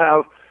people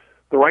have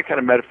the right kind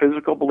of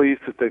metaphysical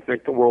beliefs, if they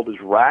think the world is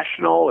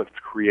rational, if it's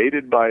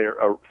created by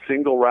a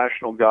single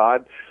rational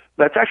God,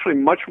 that's actually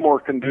much more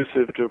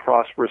conducive to a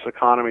prosperous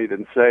economy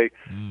than, say,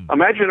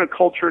 imagine a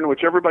culture in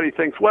which everybody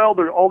thinks, well,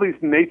 there are all these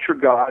nature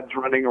gods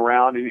running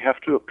around and you have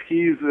to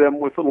appease them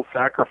with little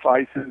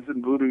sacrifices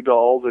and voodoo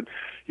dolls, and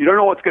you don't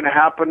know what's going to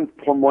happen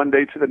from one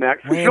day to the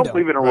next. You don't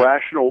believe in a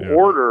rational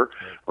order,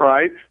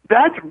 right?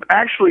 That's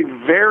actually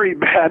very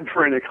bad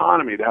for an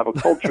economy to have a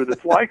culture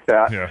that's like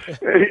that.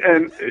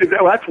 And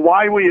that's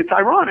why it's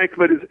ironic,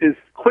 but as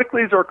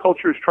quickly as our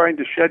culture is trying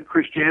to shed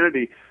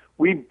Christianity,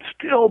 we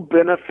still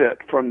benefit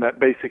from that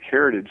basic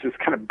heritage, this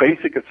kind of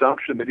basic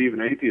assumption that even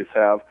atheists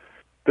have,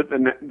 that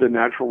the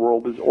natural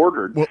world is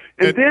ordered. Well,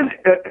 and then,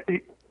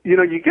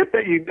 you get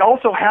that. You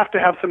also have to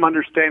have some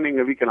understanding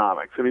of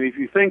economics. I mean, if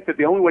you think that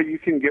the only way you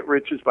can get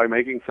rich is by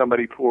making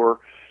somebody poor,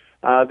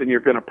 then you're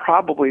going to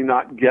probably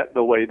not get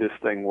the way this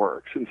thing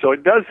works. And so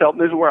it does help.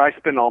 This is where I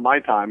spend all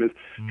my time, is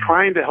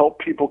trying to help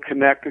people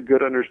connect a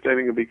good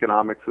understanding of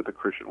economics with a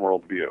Christian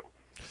worldview.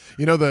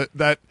 You know,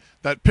 that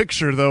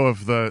picture, though,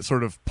 of the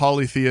sort of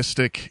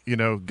polytheistic,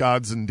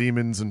 gods and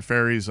demons and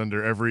fairies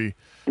under every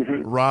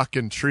rock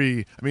and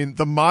tree. I mean,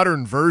 the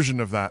modern version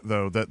of that,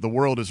 though, that the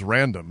world is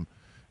random,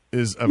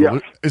 is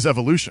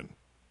evolution.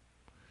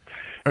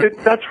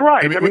 That's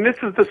right. I mean, this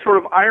is the sort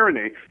of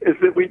irony, is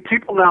that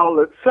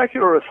that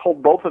secularists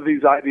hold both of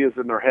these ideas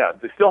in their heads.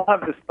 They still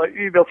have this,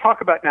 they'll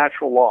talk about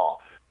natural law.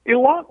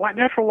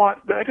 Natural law,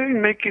 that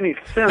doesn't make any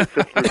sense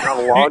if there's not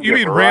a law. You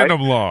mean random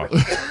law.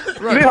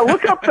 Right. Yeah,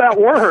 look up that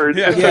word.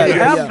 You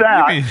have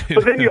that,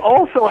 but then you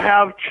also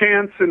have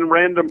chance and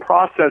random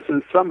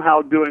processes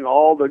somehow doing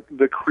all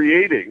the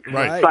creating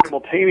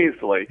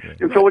simultaneously.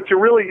 And so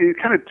you're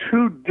kind of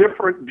two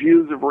different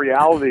views of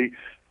reality,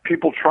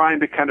 people trying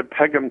to kind of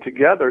peg them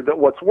together. That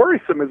what's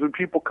worrisome is when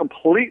people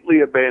completely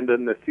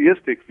abandon the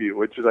theistic view,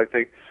 which is, I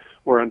think,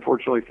 where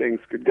unfortunately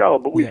things could go.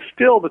 But the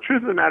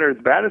truth of the matter, as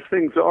bad as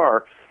things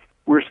are,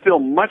 we're still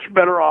much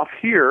better off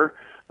here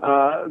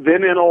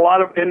than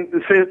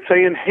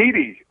in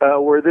Haiti,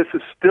 where this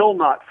is still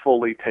not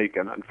fully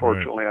taken,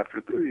 unfortunately,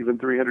 after even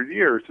 300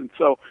 years. And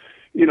so,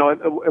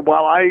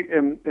 while I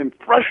am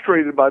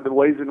frustrated by the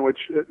ways in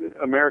which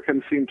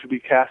Americans seem to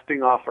be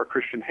casting off our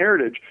Christian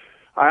heritage,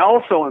 I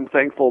also am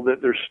thankful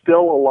that there's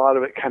still a lot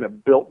of it kind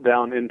of built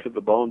down into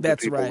the bones of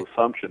people's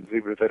assumptions,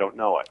 even if they don't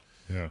know it.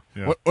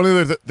 Yeah. One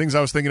of the things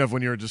I was thinking of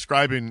when you were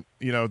describing,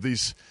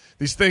 these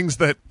things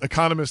that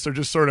economists are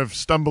just sort of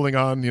stumbling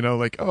on,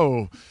 like,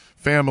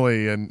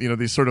 family and,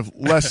 these sort of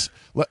less,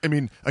 I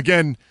mean,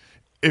 again,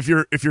 if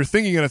you're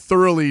thinking in a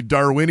thoroughly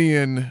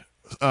Darwinian,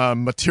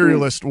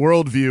 materialist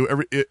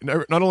worldview,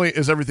 not only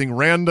is everything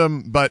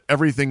random, but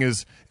everything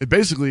is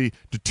basically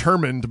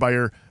determined by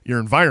your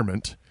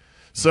environment.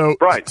 So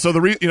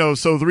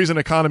the reason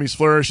economies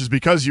flourish is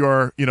because you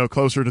are,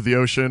 closer to the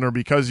ocean, or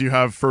because you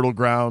have fertile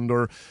ground,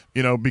 or,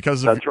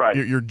 because of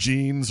your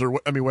genes, or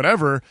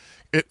whatever.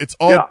 It's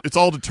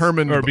all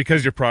determined, or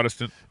because you're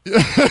Protestant. No,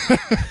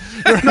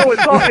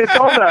 it's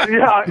all that.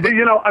 Yeah,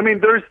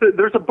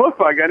 there's a book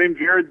by a guy named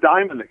Jared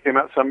Diamond that came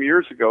out some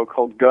years ago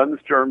called Guns,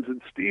 Germs,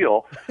 and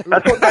Steel.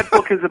 That's what that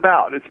book is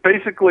about. It's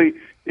basically,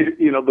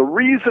 the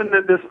reason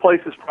that this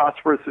place is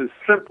prosperous is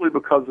simply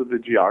because of the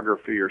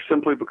geography, or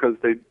simply because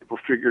they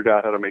figured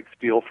out how to make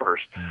steel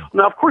first.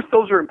 Now, of course,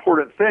 those are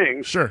important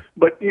things. Sure.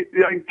 But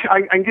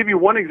I can give you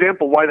one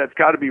example why that's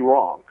got to be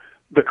wrong.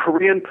 The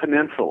Korean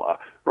Peninsula,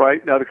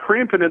 right? Now, the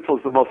Korean Peninsula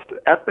is the most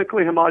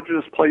ethnically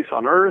homogeneous place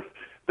on Earth,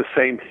 the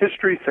same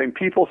history, same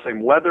people,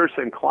 same weather,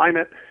 same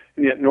climate,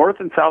 and yet North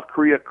and South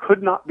Korea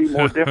could not be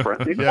more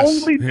different. The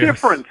only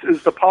difference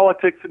is the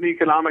politics and the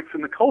economics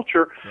and the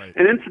culture. Right.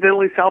 And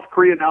incidentally, South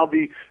Korea now,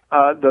 the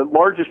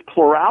largest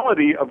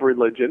plurality of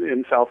religion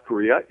in South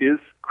Korea is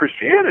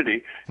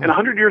Christianity. And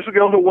 100 years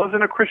ago, there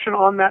wasn't a Christian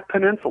on that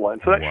peninsula.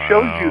 And so that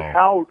shows you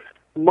how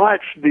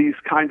much these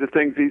kinds of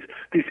things,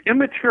 these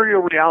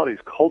immaterial realities,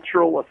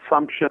 cultural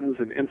assumptions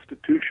and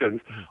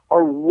institutions,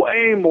 are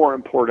way more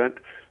important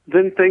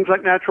than things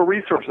like natural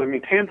resources. I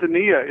mean,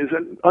 Tanzania is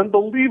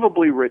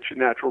unbelievably rich in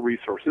natural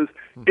resources.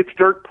 It's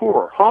dirt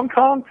poor. Hong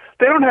Kong,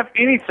 they don't have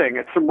anything.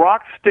 It's some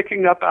rocks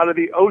sticking up out of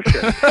the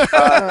ocean, and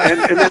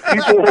that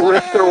people will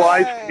risk their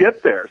lives to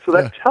get there. So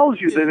that tells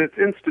you that it's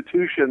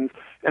institutions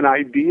and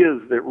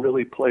ideas that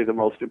really play the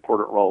most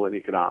important role in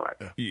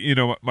economics.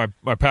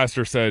 My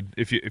pastor said,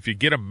 if you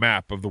get a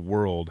map of the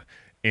world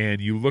and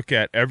you look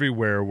at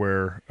everywhere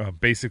where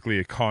basically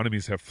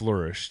economies have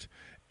flourished,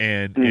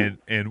 and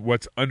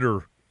what's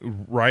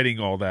underwriting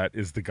all that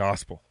is the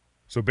gospel.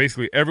 So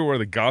basically, everywhere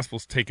the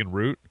gospel's taken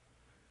root,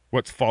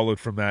 what's followed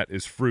from that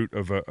is fruit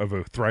of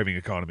a thriving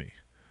economy,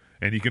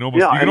 and you can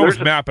almost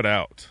map it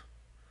out.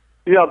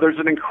 Yeah, there's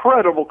an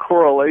incredible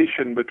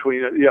correlation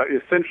between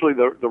essentially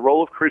the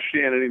role of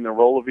Christianity and the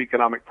role of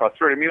economic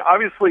prosperity. I mean,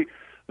 obviously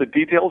the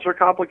details are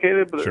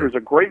complicated, but there's a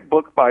great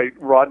book by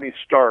Rodney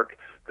Stark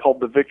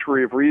called The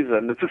Victory of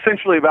Reason. It's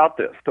essentially about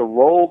this, the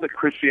role that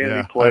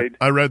Christianity played.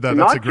 I read that.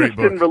 That's a great book.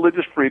 Not just in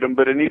religious freedom,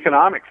 but in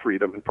economic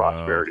freedom and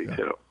prosperity,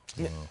 too.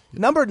 Wow.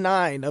 Number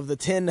 9 of the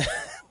 10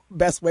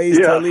 best ways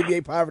to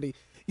alleviate poverty,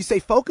 you say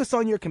focus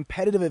on your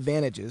competitive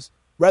advantages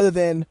rather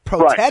than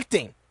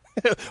protecting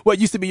what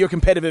used to be your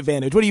competitive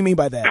advantage. What do you mean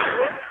by that?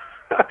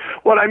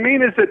 What I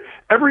mean is that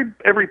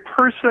every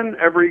person,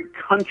 every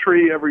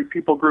country, every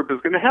people group is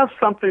going to have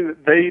something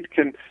that they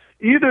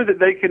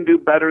can do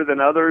better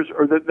than others,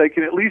 or that they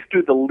can at least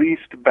do the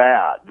least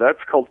bad. That's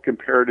called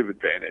comparative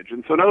advantage.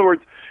 And so in other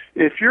words,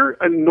 if you're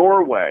in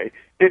Norway,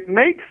 it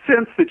makes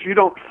sense that you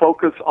don't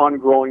focus on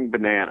growing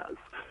bananas.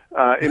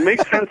 It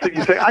makes sense that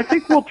you say, I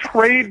think we'll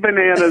trade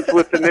bananas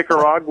with the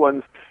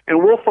Nicaraguans,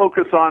 and we'll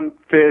focus on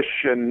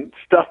fish and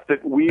stuff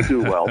that we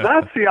do well.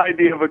 That's the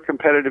idea of a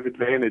competitive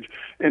advantage.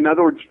 In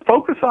other words,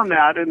 focus on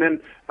that, and then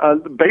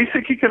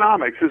basic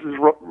economics, this is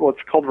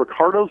what's called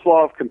Ricardo's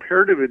law of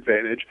comparative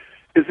advantage,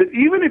 is that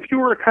even if you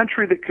were a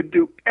country that could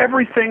do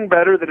everything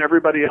better than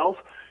everybody else,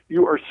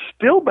 you are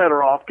still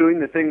better off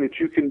doing the thing that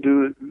you can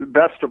do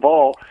best of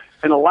all,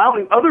 and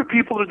allowing other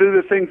people to do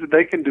the things that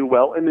they can do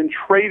well, and then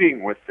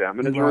trading with them.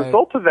 And as a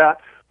result of that,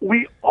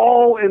 we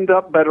all end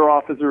up better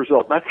off as a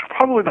result. That's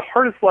probably the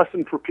hardest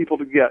lesson for people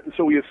to get. And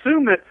so we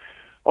assume that,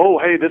 oh,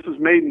 hey, this is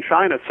made in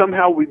China.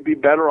 Somehow we'd be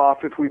better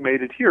off if we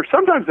made it here.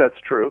 Sometimes that's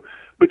true,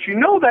 but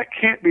that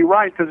can't be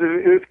right, because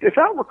if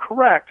that were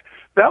correct,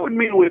 that would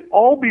mean we'd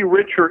all be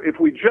richer if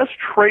we just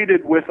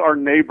traded with our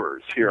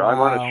neighbors here. Wow. I'm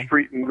on a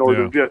street in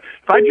Northern Virginia.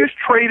 If I just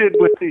traded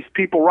with these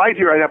people right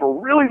here, I'd have a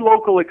really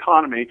local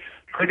economy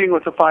trading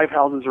with the 5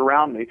 houses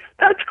around me.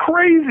 That's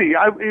crazy.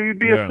 You'd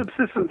be a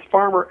subsistence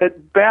farmer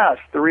at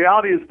best. The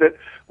reality is that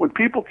when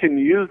people can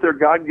use their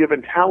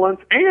God-given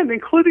talents, and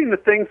including the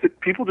things that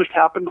people just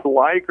happen to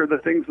like or the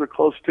things they're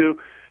close to,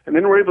 and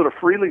then we're able to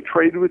freely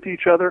trade with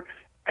each other,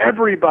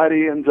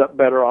 everybody ends up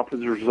better off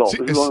as a result.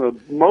 This is one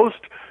of the most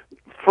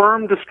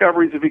firm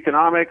discoveries of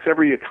economics.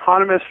 Every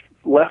economist,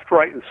 left,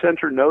 right, and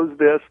center knows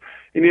this,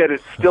 and yet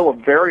it's still a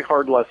very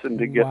hard lesson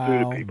to get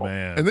through to people.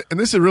 And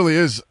this really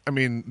is,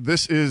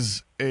 this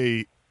is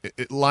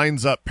it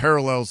lines up,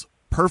 parallels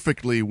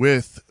perfectly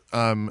with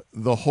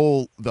the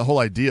whole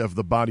idea of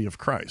the body of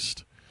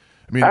Christ.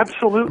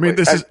 Absolutely.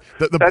 This is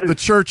the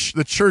church.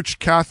 The Church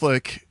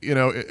Catholic,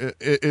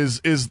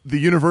 is the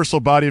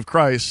universal body of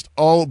Christ.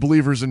 All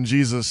believers in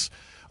Jesus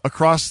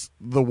across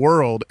the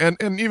world, and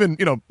even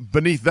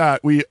beneath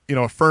that, we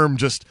affirm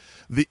just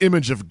the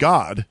image of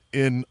God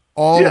in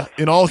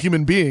all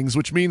human beings,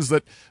 which means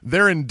that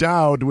they're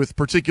endowed with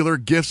particular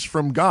gifts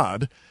from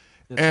God,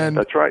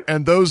 that's right.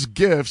 And those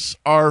gifts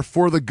are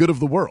for the good of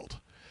the world.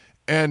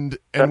 And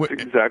that's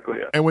exactly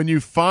it. And when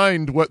you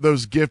find what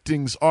those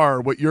giftings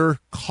are, what your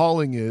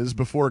calling is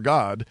before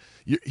God,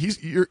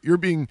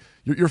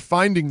 you're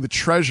finding the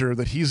treasure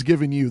that He's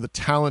given you, the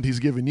talent He's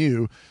given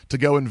you to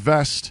go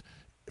invest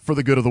for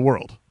the good of the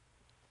world.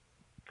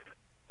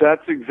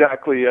 That's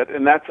exactly it.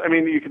 And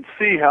you can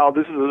see how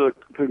this is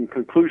the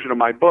conclusion of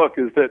my book,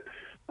 is that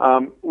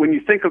when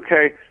you think,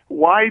 okay,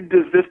 why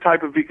does this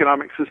type of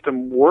economic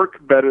system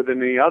work better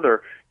than any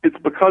other? It's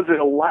because it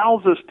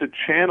allows us to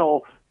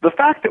channel the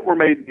fact that we're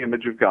made in the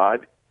image of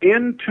God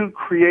into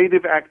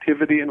creative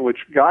activity in which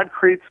God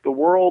creates the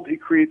world, He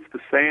creates the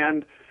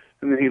sand,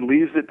 and then He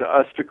leaves it to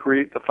us to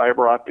create the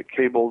fiber optic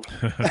cables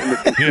and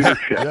the computer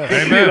chip.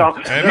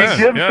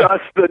 He gives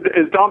us,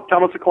 as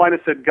Thomas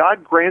Aquinas said,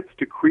 God grants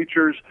to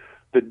creatures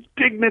the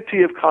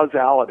dignity of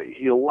causality.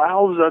 He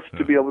allows us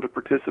to be able to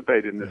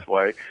participate in this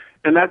way.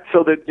 And that's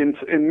so that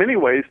in many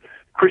ways,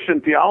 Christian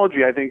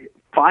theology, I think,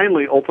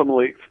 finally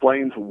ultimately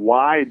explains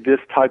why this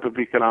type of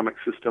economic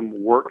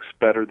system works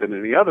better than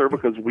any other,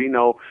 because we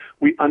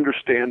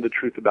understand the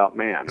truth about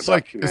man,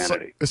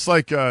 humanity. It's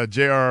like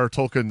J.R.R.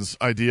 Tolkien's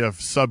idea of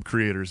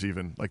sub-creators,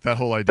 even like that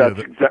whole idea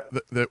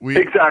that we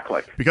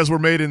exactly, because we're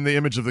made in the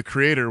image of the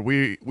Creator,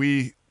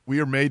 we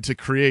are made to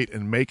create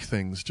and make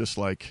things just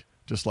like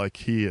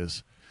He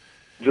is.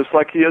 Just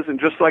like He is, and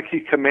just like He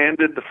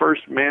commanded the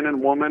first man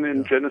and woman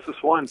in Genesis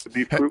 1 to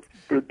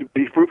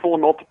be fruitful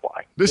and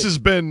multiply. This has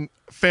been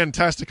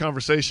fantastic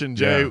conversation,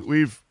 Jay. Yeah.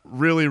 We've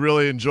really,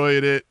 really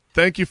enjoyed it.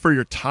 Thank you for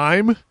your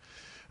time.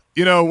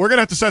 We're going to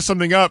have to set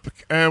something up,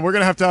 and we're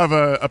going to have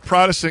a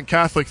Protestant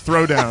Catholic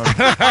throwdown.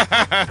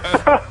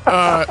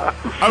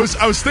 I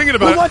was thinking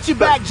about it. We want you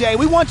back, Jay.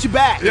 We want you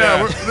back.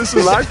 Yeah. This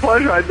is my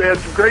pleasure.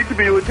 It's great to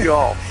be with you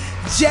all.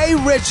 Jay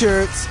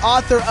Richards,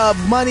 author of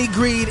Money,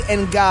 Greed,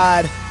 and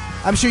God.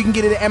 I'm sure you can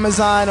get it at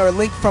Amazon or a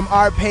link from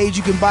our page.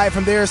 You can buy it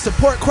from there.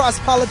 Support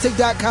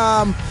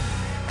crosspolitic.com.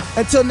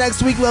 Until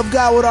next week, love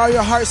God with all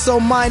your heart, soul,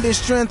 mind, and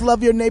strength.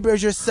 Love your neighbor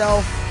as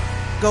yourself.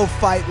 Go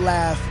fight,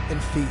 laugh,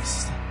 and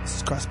feast. This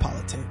is Cross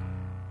Politic.